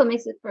 And also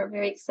makes it for a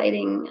very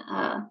exciting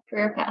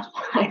career path.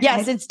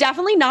 Yes. It's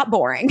definitely not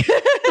boring.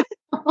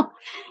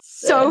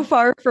 So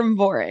far from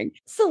boring.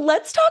 So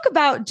let's talk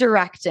about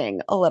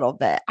directing a little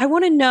bit. I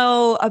want to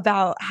know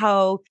about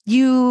how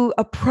you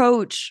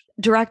approach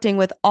directing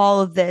with all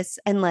of this.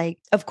 And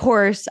of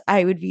course,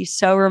 I would be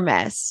so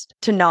remiss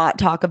to not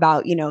talk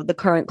about, the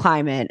current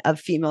climate of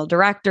female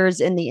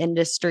directors in the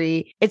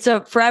industry. It's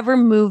a forever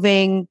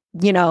moving,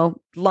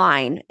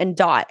 line and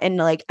dot. And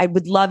I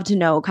would love to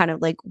know kind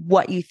of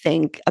what you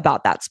think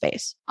about that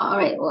space. All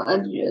right. Well,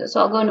 so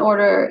I'll go in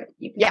order.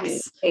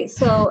 Yes. Okay.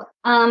 So,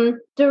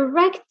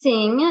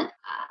 directing,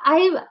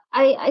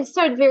 I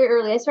started very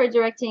early. I started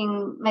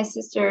directing my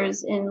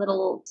sisters in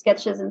little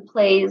sketches and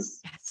plays.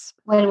 Yes.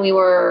 When we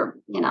were,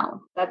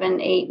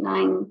 7, 8,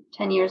 9,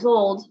 10 years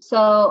old.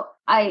 So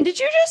did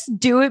you just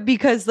do it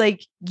because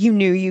you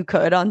knew you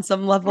could on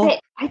some level?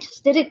 I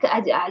just did it.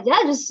 When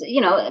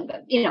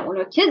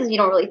we're kids, you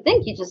don't really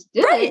think, you just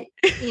do it.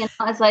 It's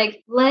I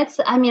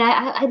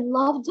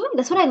love doing it.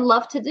 That's what I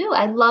love to do.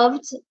 I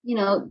loved,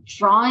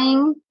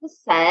 drawing the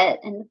set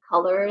and the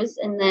colors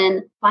and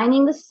then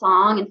finding the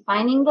song and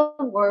finding the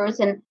words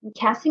and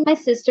casting my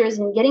sisters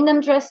and getting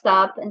them dressed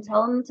up and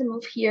telling them to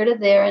move here to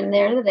there and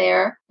there to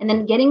there. And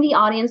then getting the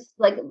audience,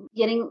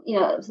 writing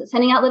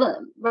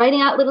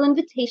out little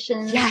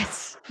invitations.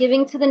 Yes.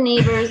 Giving to the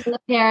neighbors and the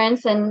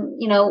parents and,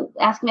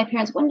 asking my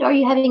parents, when are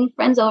you having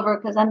friends over?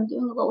 Because I'm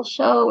doing a little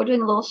show. We're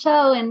doing a little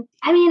show. And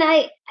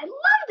I I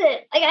loved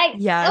it. Like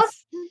Yes.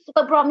 this is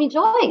what brought me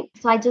joy.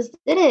 So I just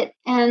did it.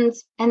 And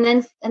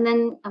then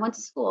I went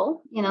to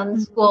school,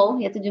 in school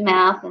you had to do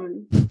math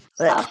and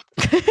stuff.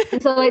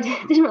 And so I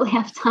didn't really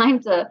have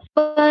time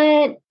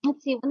but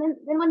let's see, then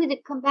when did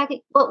it come back?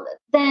 Well,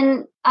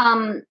 then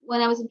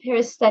when I was in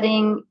Paris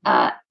studying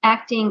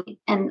acting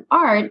and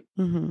art,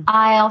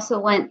 I also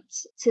went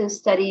to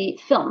study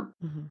film.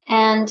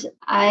 And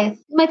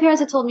my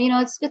parents had told me,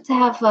 it's good to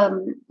have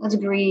a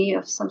degree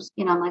of some,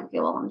 I'm like, okay,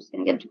 well, I'm just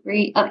going to get a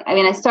degree.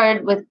 I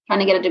started with trying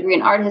to get a degree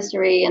in art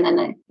history and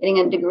then getting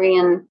a degree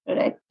in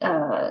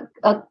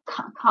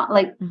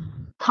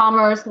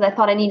commerce, because I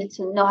thought I needed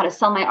to know how to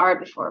sell my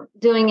art before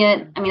doing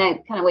it. I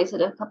kind of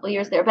wasted a couple of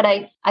years there, but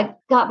I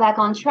got back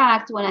on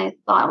track when I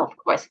thought, well, of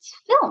course, it's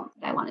film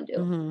that I want to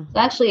do. So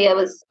actually, I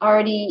was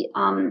already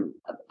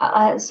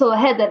so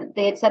ahead that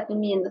they accepted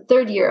me in the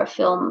third year of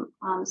film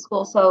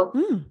school. So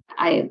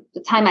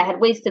the time I had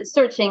wasted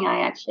searching, I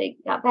actually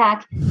got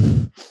back.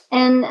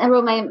 And I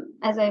wrote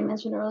as I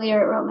mentioned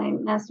earlier, I wrote my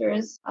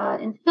master's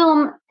in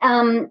film.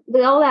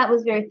 But all that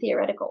was very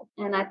theoretical.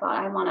 And I thought,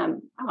 I want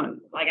to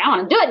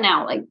do it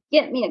now. Like,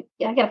 I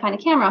got to find a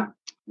camera.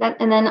 So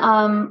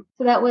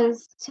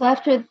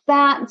after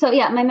that, so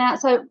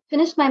I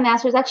finished my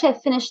master's. Actually, I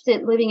finished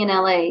it living in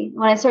LA.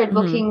 When I started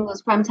booking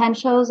those primetime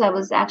shows, I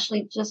was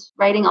actually just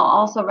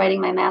also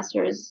writing my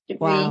master's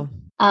degree.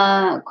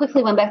 Wow.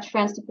 Quickly went back to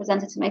France to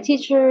present it to my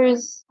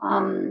teachers,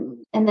 and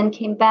then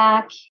came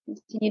back,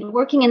 continued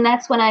working. And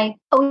that's when I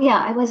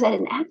was at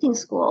an acting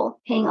school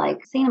paying like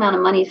the same amount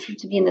of money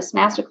to be in this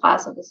master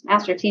class of this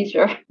master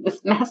teacher,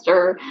 this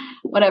master,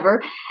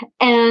 whatever.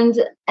 And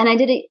I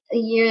did it a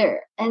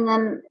year. And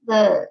then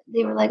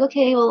they were like,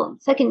 okay, well,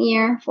 second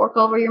year, fork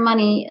over your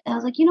money. And I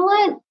was like, you know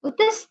what? With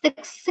this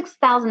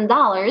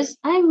 $6,000,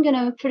 I'm going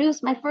to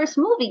produce my first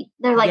movie.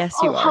 They're like, yes,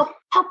 you are.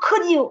 How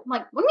could you? I'm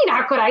like, what do you mean,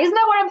 how could I? Isn't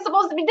that what I'm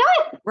supposed to be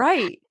doing?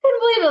 Right. I couldn't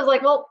believe it. I was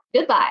like, well,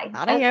 goodbye.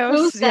 That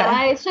proves that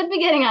I should be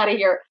getting out of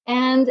here.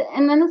 And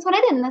then that's what I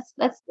did. And that's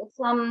the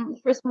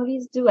first movie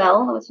is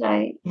Duel, which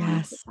I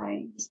the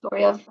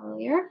story of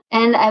earlier.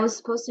 And I was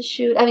supposed to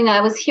shoot.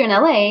 I was here in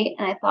LA,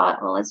 and I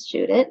thought, well, let's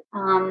shoot it.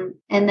 And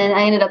then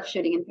I ended up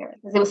shooting in Paris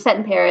because it was set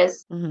in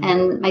Paris.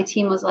 And my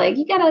team was like,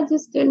 you gotta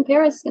just do it in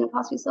Paris. It's gonna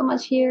cost you so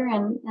much here.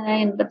 And I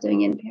ended up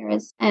doing it in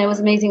Paris, and it was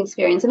an amazing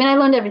experience. I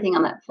learned everything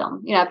on that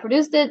film. I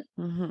produced it,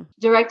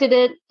 directed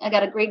it. I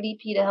got a great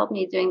DP to help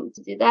me to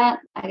do that.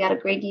 I got a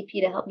great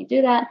DP to help me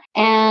do that.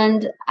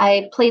 And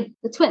I played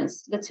the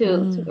twins, the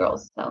two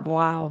girls. So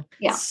wow.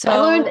 Yeah. So I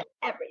learned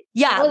everything.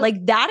 Yeah,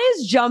 that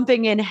is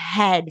jumping in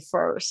head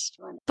first.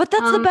 But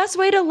that's the best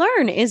way to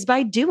learn is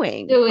by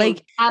doing.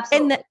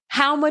 Absolutely. And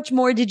how much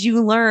more did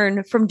you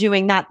learn from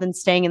doing that than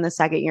staying in the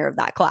second year of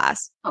that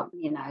class? Oh,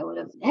 I would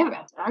have never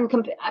done.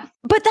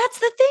 But that's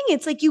the thing.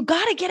 It's like, you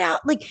got to get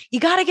out. You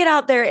got to get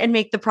out there and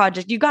make the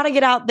project. You got to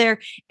get out there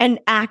and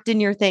act in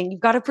your thing.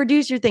 You've got to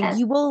produce your thing. Yes.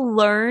 You will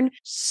learn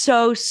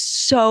so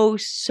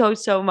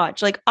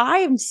much. I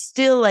am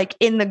still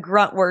in the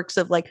grunt works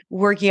of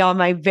working on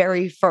my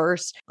very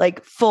first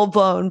full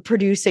blown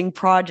producing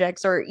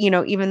projects, or,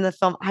 even the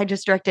film I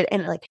just directed.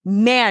 And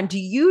man, do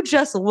you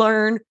just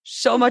learn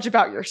so much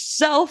about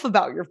yourself,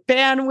 about your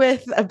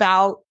bandwidth,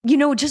 about,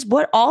 just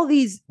what all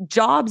these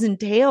jobs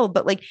entail.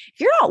 But if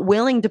you're not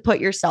willing to put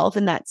yourself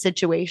in that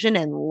situation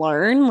and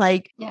learn,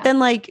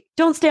 then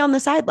don't stay on the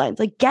sidelines.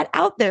 Get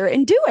out there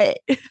and do it.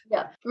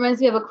 Yeah.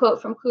 Reminds me of a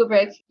quote from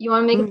Kubrick. You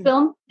want to make a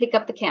film? Pick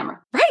up the camera.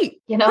 Right.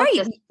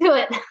 Just do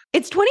it.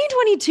 It's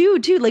 2022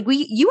 too.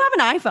 You have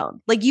an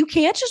iPhone. You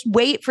can't just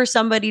wait for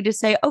somebody to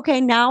say,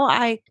 okay, now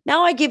I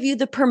give you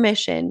the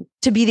permission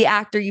to be the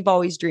actor you've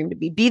always dreamed to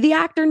be. Be the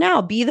actor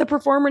now. Be the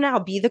performer now.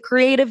 Be the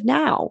creative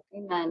now.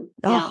 Amen.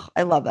 Oh,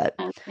 I love it.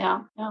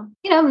 Yeah.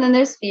 And then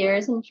there's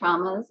fears and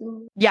traumas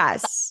and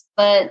yes.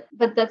 But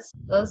that's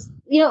those.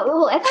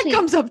 Actually, that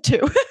comes up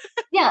too.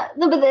 Yeah.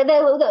 No, but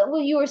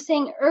what you were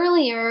saying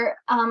earlier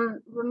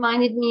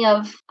reminded me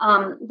of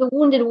the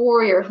wounded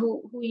warrior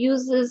who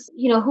uses,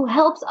 who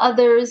helps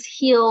others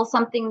heal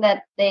something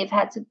that they've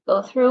had to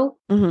go through.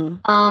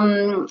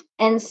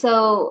 And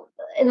so.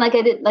 And I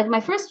did, my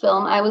first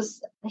film, I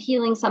was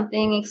healing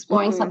something,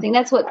 exploring something.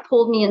 That's what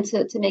pulled me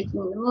into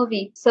making the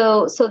movie.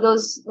 So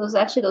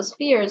those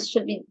fears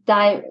should be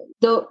dove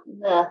into.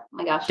 There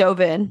we go.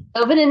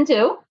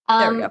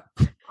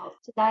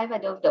 To dive, I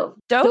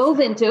dove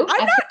into.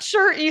 I'm not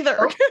sure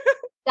either.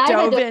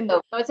 Dove in.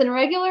 No, it's an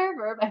irregular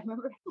verb. I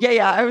remember.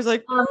 Yeah. I was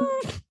like,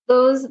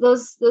 those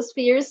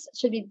fears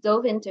should be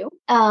dove into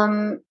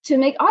to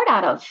make art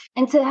out of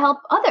and to help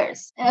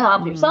others,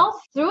 help yourself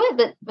through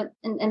it, but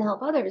and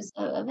help others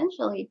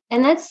eventually.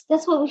 And that's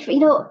what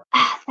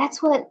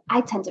that's what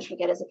I tend to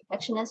forget as a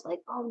perfectionist.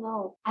 Oh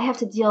no, I have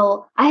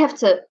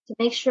to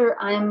make sure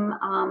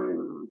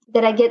I'm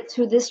that I get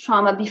through this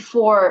trauma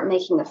before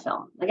making the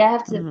film. I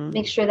have to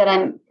make sure that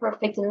I'm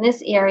perfect in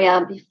this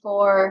area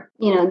before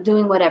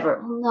doing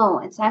whatever. No,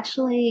 it's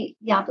actually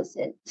the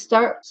opposite.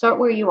 Start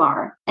where you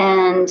are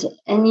and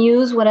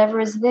use whatever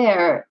is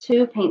there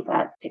to paint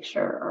that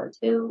picture or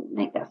to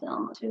make that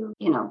film, or to,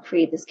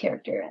 create this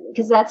character.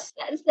 Because that's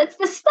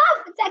the stuff.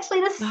 It's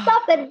actually the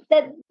stuff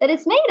that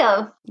it's made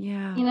of.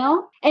 Yeah.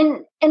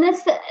 And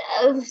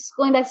that's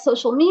going back to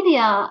social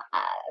media.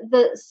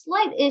 The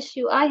slight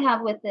issue I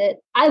have with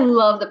it, I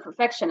love the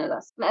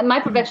perfectionist. My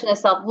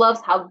perfectionist self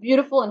loves how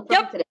beautiful and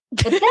perfect it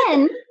is. But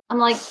then I'm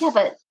like, yeah,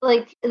 but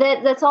like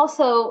that's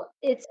also,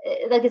 it's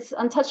like, it's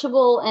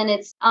untouchable and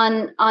it's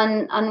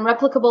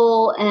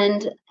unreplicable,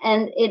 and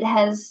it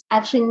has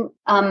actually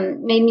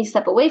made me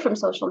step away from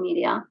social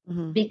media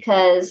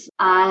because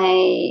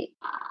I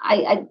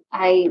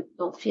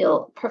don't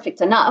feel perfect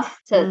enough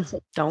to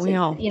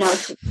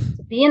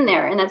be in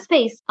there in that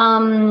space.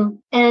 And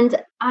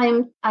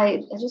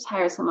I just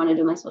hired someone to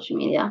do my social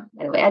media.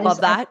 By the way,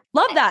 love that.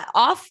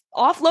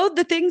 Offload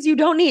the things you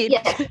don't need.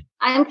 Yes.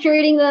 I am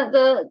curating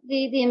the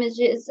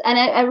images, and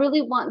I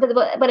really want, but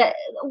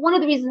one of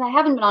the reasons I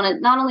haven't been on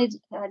it, not only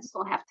I just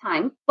don't have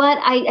time, but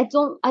I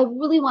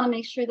really want to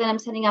make sure that I'm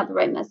sending out the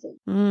right message.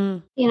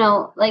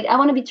 Like, I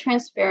want to be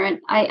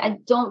transparent. I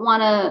don't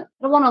want to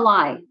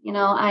lie.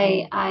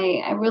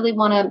 I really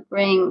want to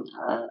bring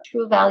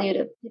true value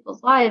to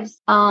people's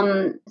lives,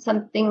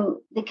 something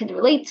they can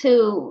relate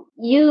to,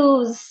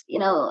 use,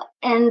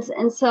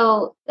 and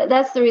so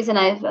that's the reason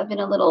I've been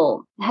a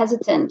little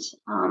hesitant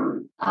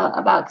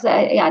about, because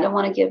I don't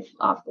want to give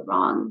off the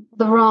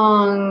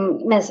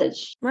wrong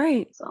message.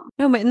 Right. So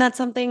no, but and that's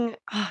something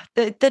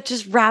that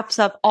just wraps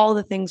up all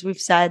the things we've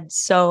said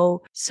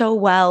so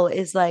well,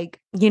 is like,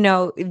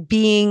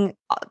 being,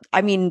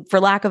 for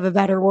lack of a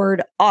better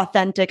word,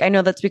 authentic. I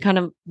know that's become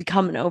an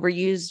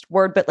overused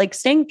word, but like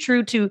staying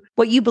true to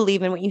what you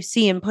believe in, what you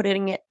see, and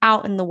putting it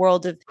out in the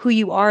world of who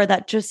you are,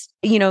 that just,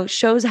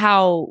 shows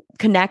how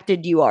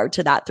connected you are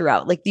to that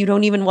throughout. Like, you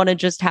don't even want to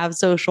just have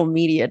social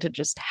media to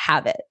just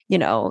have it,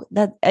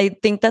 that I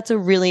think that's a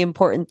really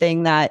important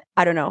thing that,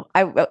 I don't know,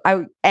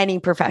 I any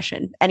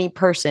profession, any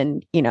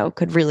person,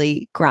 could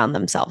really ground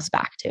themselves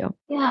back to.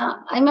 Yeah.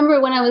 I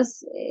remember when I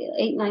was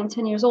 8, 9,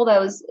 10 years old,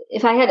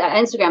 if I had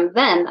Instagram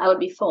then, I would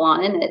be full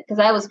on in it, because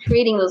I was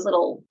creating those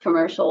little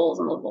commercials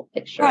and little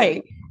pictures.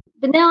 Right.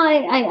 But now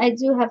I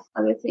do have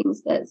other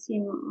things that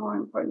seem more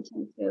important to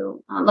me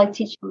too, like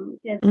teaching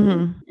kids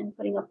and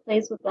putting up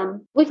plays with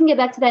them. We can get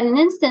back to that in an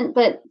instant,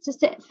 but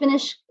just to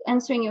finish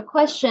answering your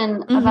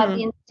question about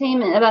the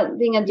entertainment, about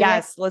being a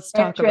directress. Yes, let's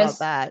talk about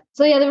that.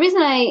 So yeah, the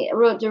reason I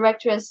wrote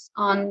directress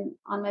on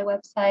my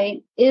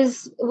website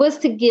was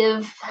to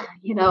give,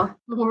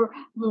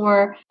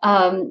 more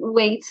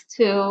weight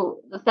to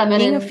the feminine.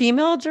 Being a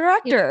female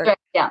director.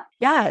 Yeah.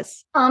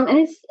 Yes. And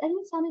it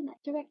sounded nice.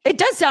 Director. It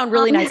does sound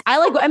really nice.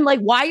 I'm like,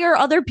 why are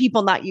other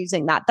people not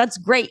using that? That's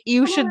great.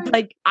 You should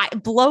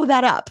blow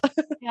that up.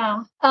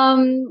 Yeah.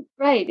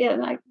 Right. Yeah.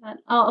 Like that.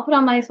 I'll put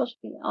on my social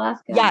media. I'll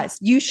ask him. Yes,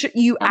 you should.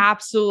 You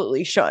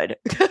absolutely should.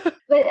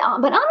 But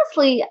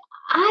honestly,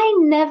 I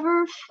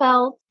never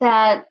felt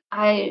that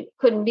I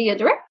couldn't be a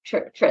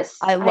directress.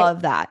 I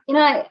love that.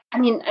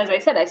 As I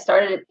said, I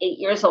started at 8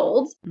 years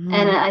old, and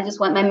I just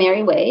went my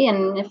merry way.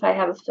 And if I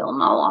have a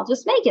film, I'll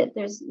just make it.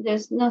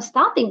 There's no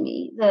stopping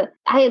me.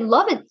 I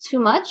love it too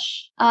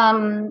much.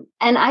 And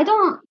I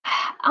don't,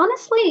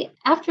 honestly,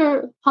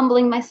 after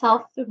humbling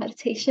myself through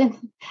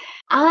meditation,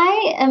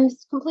 I am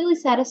completely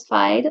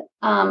satisfied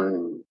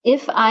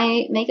if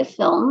I make a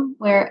film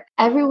where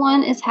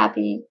everyone is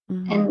happy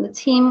and the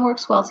team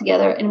works well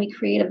together, and we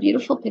create a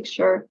beautiful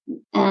picture,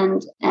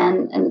 and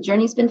the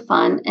journey's been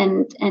fun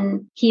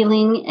and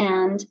healing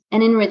and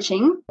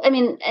enriching. And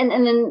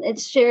then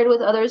it's shared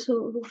with others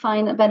who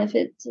find a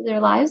benefit to their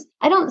lives.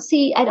 I don't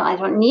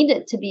need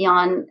it to be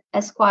on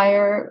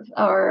Esquire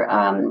or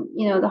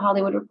the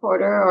Hollywood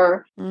Reporter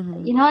or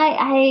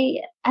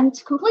I'm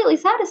completely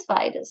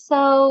satisfied.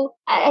 So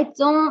I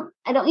don't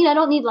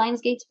need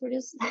Lionsgate to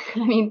produce.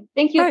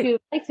 Thank you if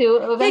you'd like to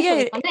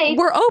eventually one day.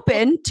 We're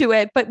open to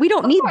it, but we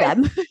don't need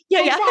them.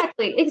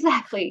 Exactly.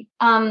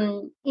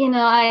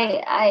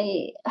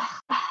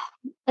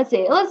 Let's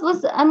see.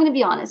 I'm going to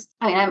be honest.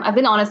 I've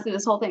been honest through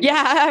this whole thing.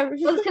 Yeah.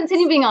 Let's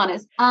continue being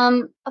honest.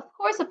 Of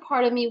course, a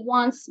part of me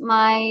wants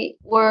my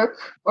work,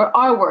 or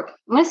our work.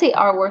 I'm going to say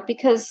our work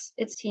because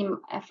it's team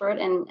effort,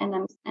 and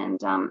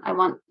I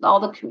want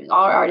all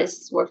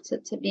artists' work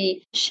to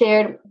be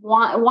shared,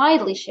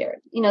 widely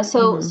shared.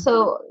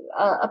 So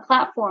a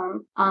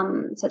platform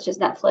such as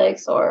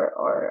Netflix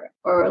or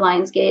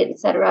Lionsgate,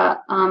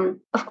 etc.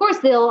 Of course,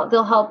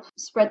 they'll help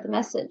spread the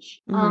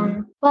message.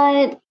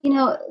 But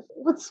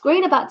what's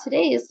great about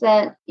today is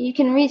that you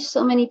can reach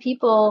so many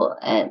people.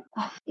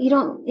 You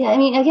don't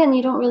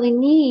really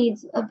need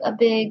a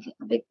big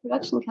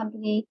production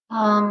company.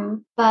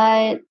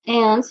 But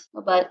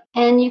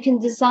you can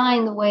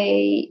design the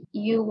way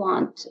you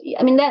want.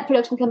 That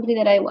production company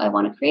that I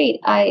want to create,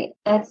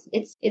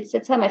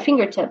 it's at my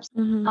fingertips.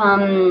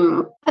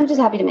 I'm just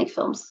happy to make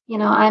films.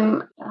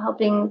 I'm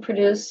helping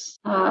produce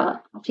a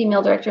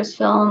female director's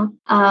film.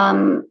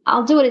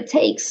 I'll do what it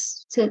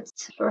takes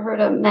for her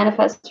to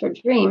manifest her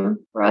dream,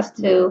 for us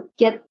to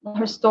get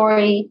her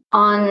story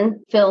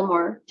on film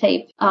or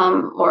tape,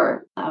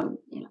 or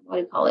what do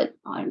you call it,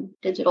 on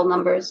digital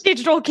numbers,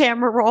 digital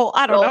camera roll.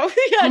 I don't know.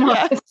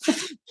 yeah.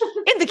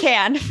 In the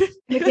can. In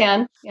the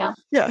can. Yeah.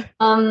 Yeah.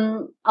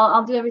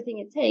 I'll do everything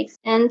it takes,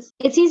 and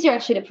it's easier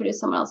actually to produce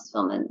someone else's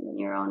film than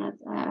your own.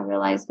 I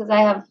realize, because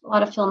I have a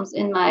lot of films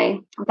in my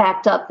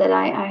backed up that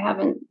I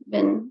haven't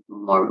been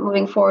more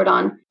moving forward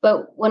on.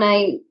 But when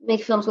I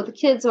make films with the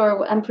kids,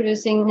 or I'm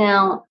producing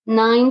now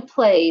 9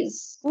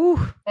 plays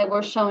that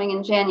we're showing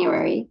in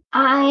January,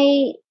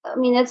 I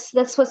mean,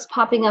 that's what's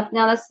popping up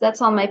now.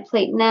 That's on my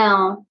plate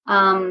now.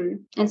 And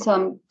so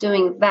I'm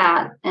doing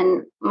that.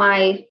 And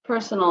my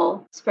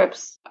personal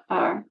scripts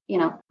are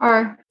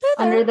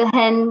under the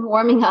hen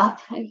warming up,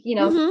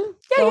 Mm-hmm.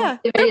 Yeah.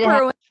 They're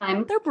brewing.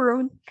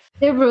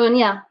 They're brewing.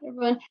 Yeah. They're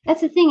brewing.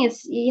 That's the thing.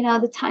 It's,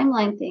 the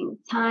timeline thing.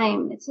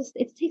 Time. It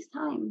takes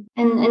time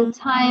and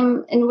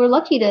time. And we're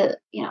lucky to,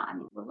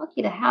 we're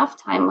lucky to have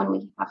time when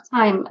we have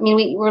time. I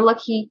mean, we're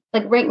lucky,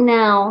 like right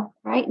now,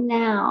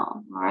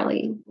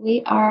 Marley,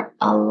 we are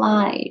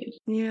alive.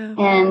 Yeah.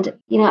 And,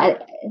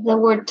 the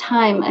word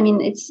time, I mean,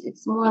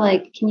 it's more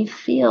like, can you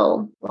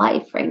feel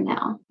life right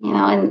now?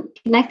 And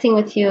connecting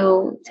with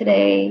you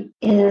today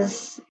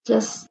is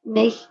just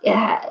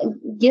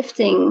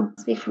gifting,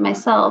 speak for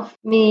myself,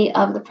 me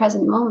of the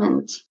present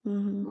moment,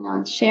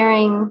 and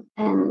sharing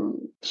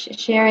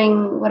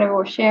whatever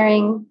we're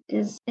sharing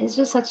is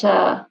just such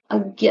a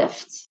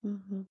gift.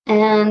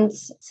 And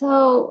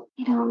so,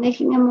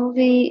 making a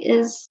movie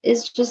is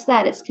just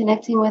that. It's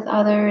connecting with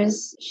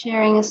others,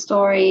 sharing a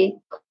story,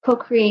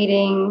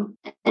 co-creating,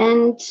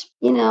 and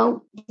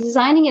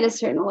designing it a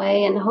certain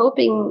way and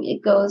hoping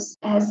it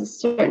has a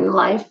certain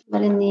life.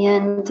 But in the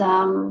end,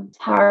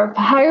 higher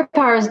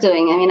power is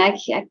doing. I mean, I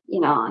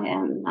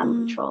am not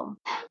in control.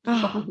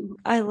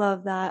 I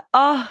love that.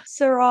 Oh,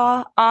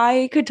 Sarah,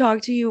 I could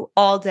talk to you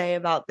all day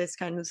about this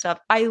kind of stuff.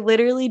 I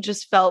literally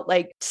just felt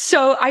like,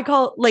 I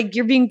call it like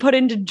you're being put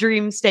into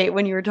dream state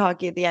when you were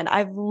talking at the end.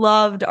 I've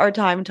loved our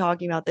time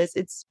talking about this.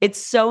 It's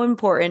so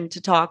important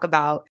to talk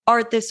about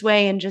art this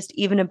way, and just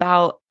even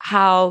about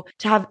how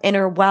to have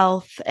inner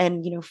wealth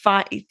and,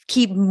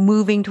 keep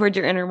moving towards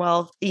your inner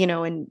wealth,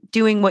 and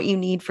doing what you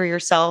need for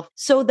yourself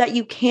so that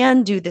you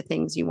can do the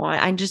things you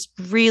want. I just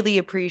really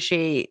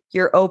appreciate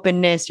your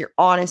openness, your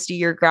honesty,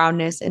 your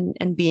groundness,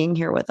 and being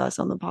here with us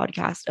on the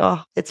podcast.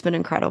 Oh, it's been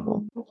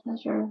incredible. My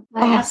pleasure.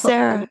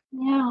 Sarah.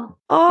 Yeah.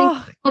 Oh,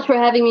 thank you so much for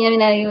having me. I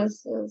mean, it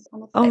was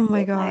unexpected. Oh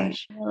my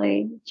gosh. I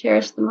really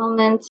cherish the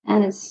moment,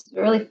 and it's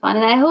really fun.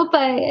 And I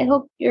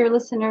hope your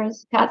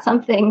listeners got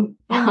something.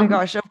 Oh my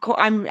gosh. Of course.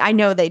 I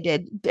know they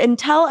did. And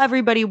tell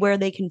everybody where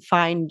they can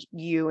find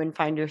you and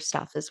find your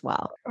stuff as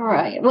well. All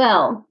right.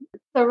 Well,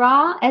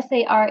 Sarah,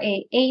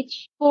 SARAH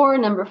 4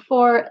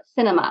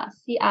 Cinema,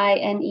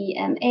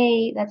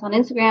 CINEMA. That's on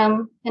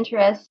Instagram,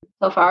 Pinterest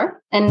so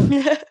far.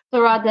 And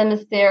Sarah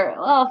Demeestere,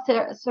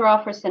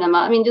 Sarah for Cinema.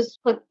 I mean, just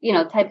click,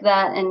 type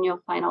that and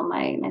you'll find all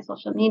my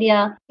social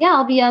media. Yeah,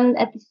 I'll be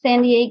at the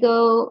San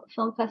Diego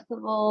Film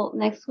Festival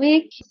next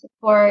week to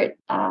support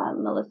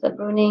Melissa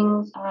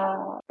Bruning's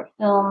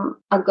film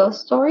A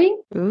Ghost Story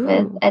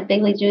with Ed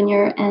Begley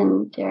Jr.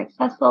 and Derek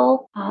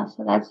Cecil.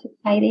 So that's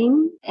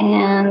exciting.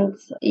 And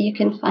you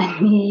can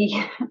find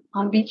me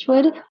on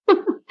Beechwood.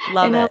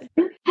 Love it.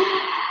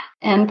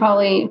 And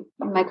probably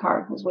in my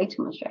car. There's way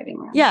too much driving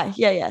around.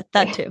 Yeah.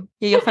 That too.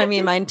 Yeah, you'll find me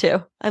in mine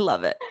too. I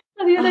love it.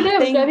 The other day I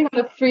was driving on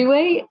the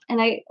freeway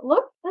and I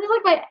looked, that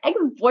was like my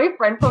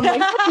ex-boyfriend from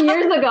like 10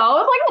 years ago. I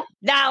was like,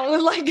 now,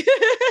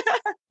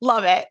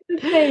 love it.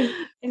 Insane.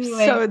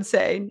 Anyway. So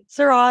insane.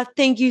 Sarah,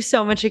 thank you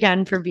so much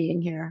again for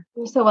being here.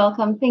 You're so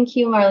welcome. Thank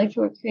you, Marley,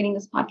 for creating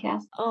this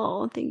podcast.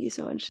 Oh, thank you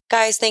so much.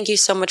 Guys, thank you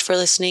so much for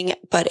listening.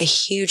 But a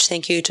huge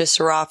thank you to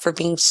Sarah for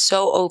being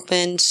so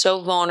open,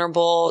 so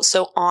vulnerable,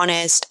 so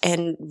honest,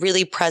 and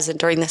really present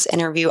during this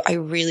interview. I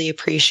really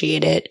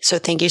appreciate it. So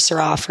thank you,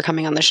 Sarah, for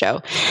coming on the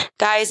show.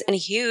 Guys, and a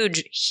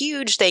huge,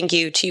 huge thank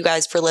you to you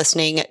guys for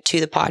listening to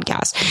the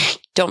podcast.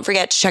 Don't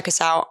forget to check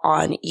us out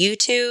on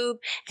YouTube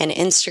and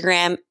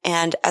Instagram.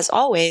 And as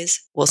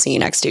always, we'll see you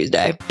next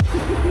Tuesday.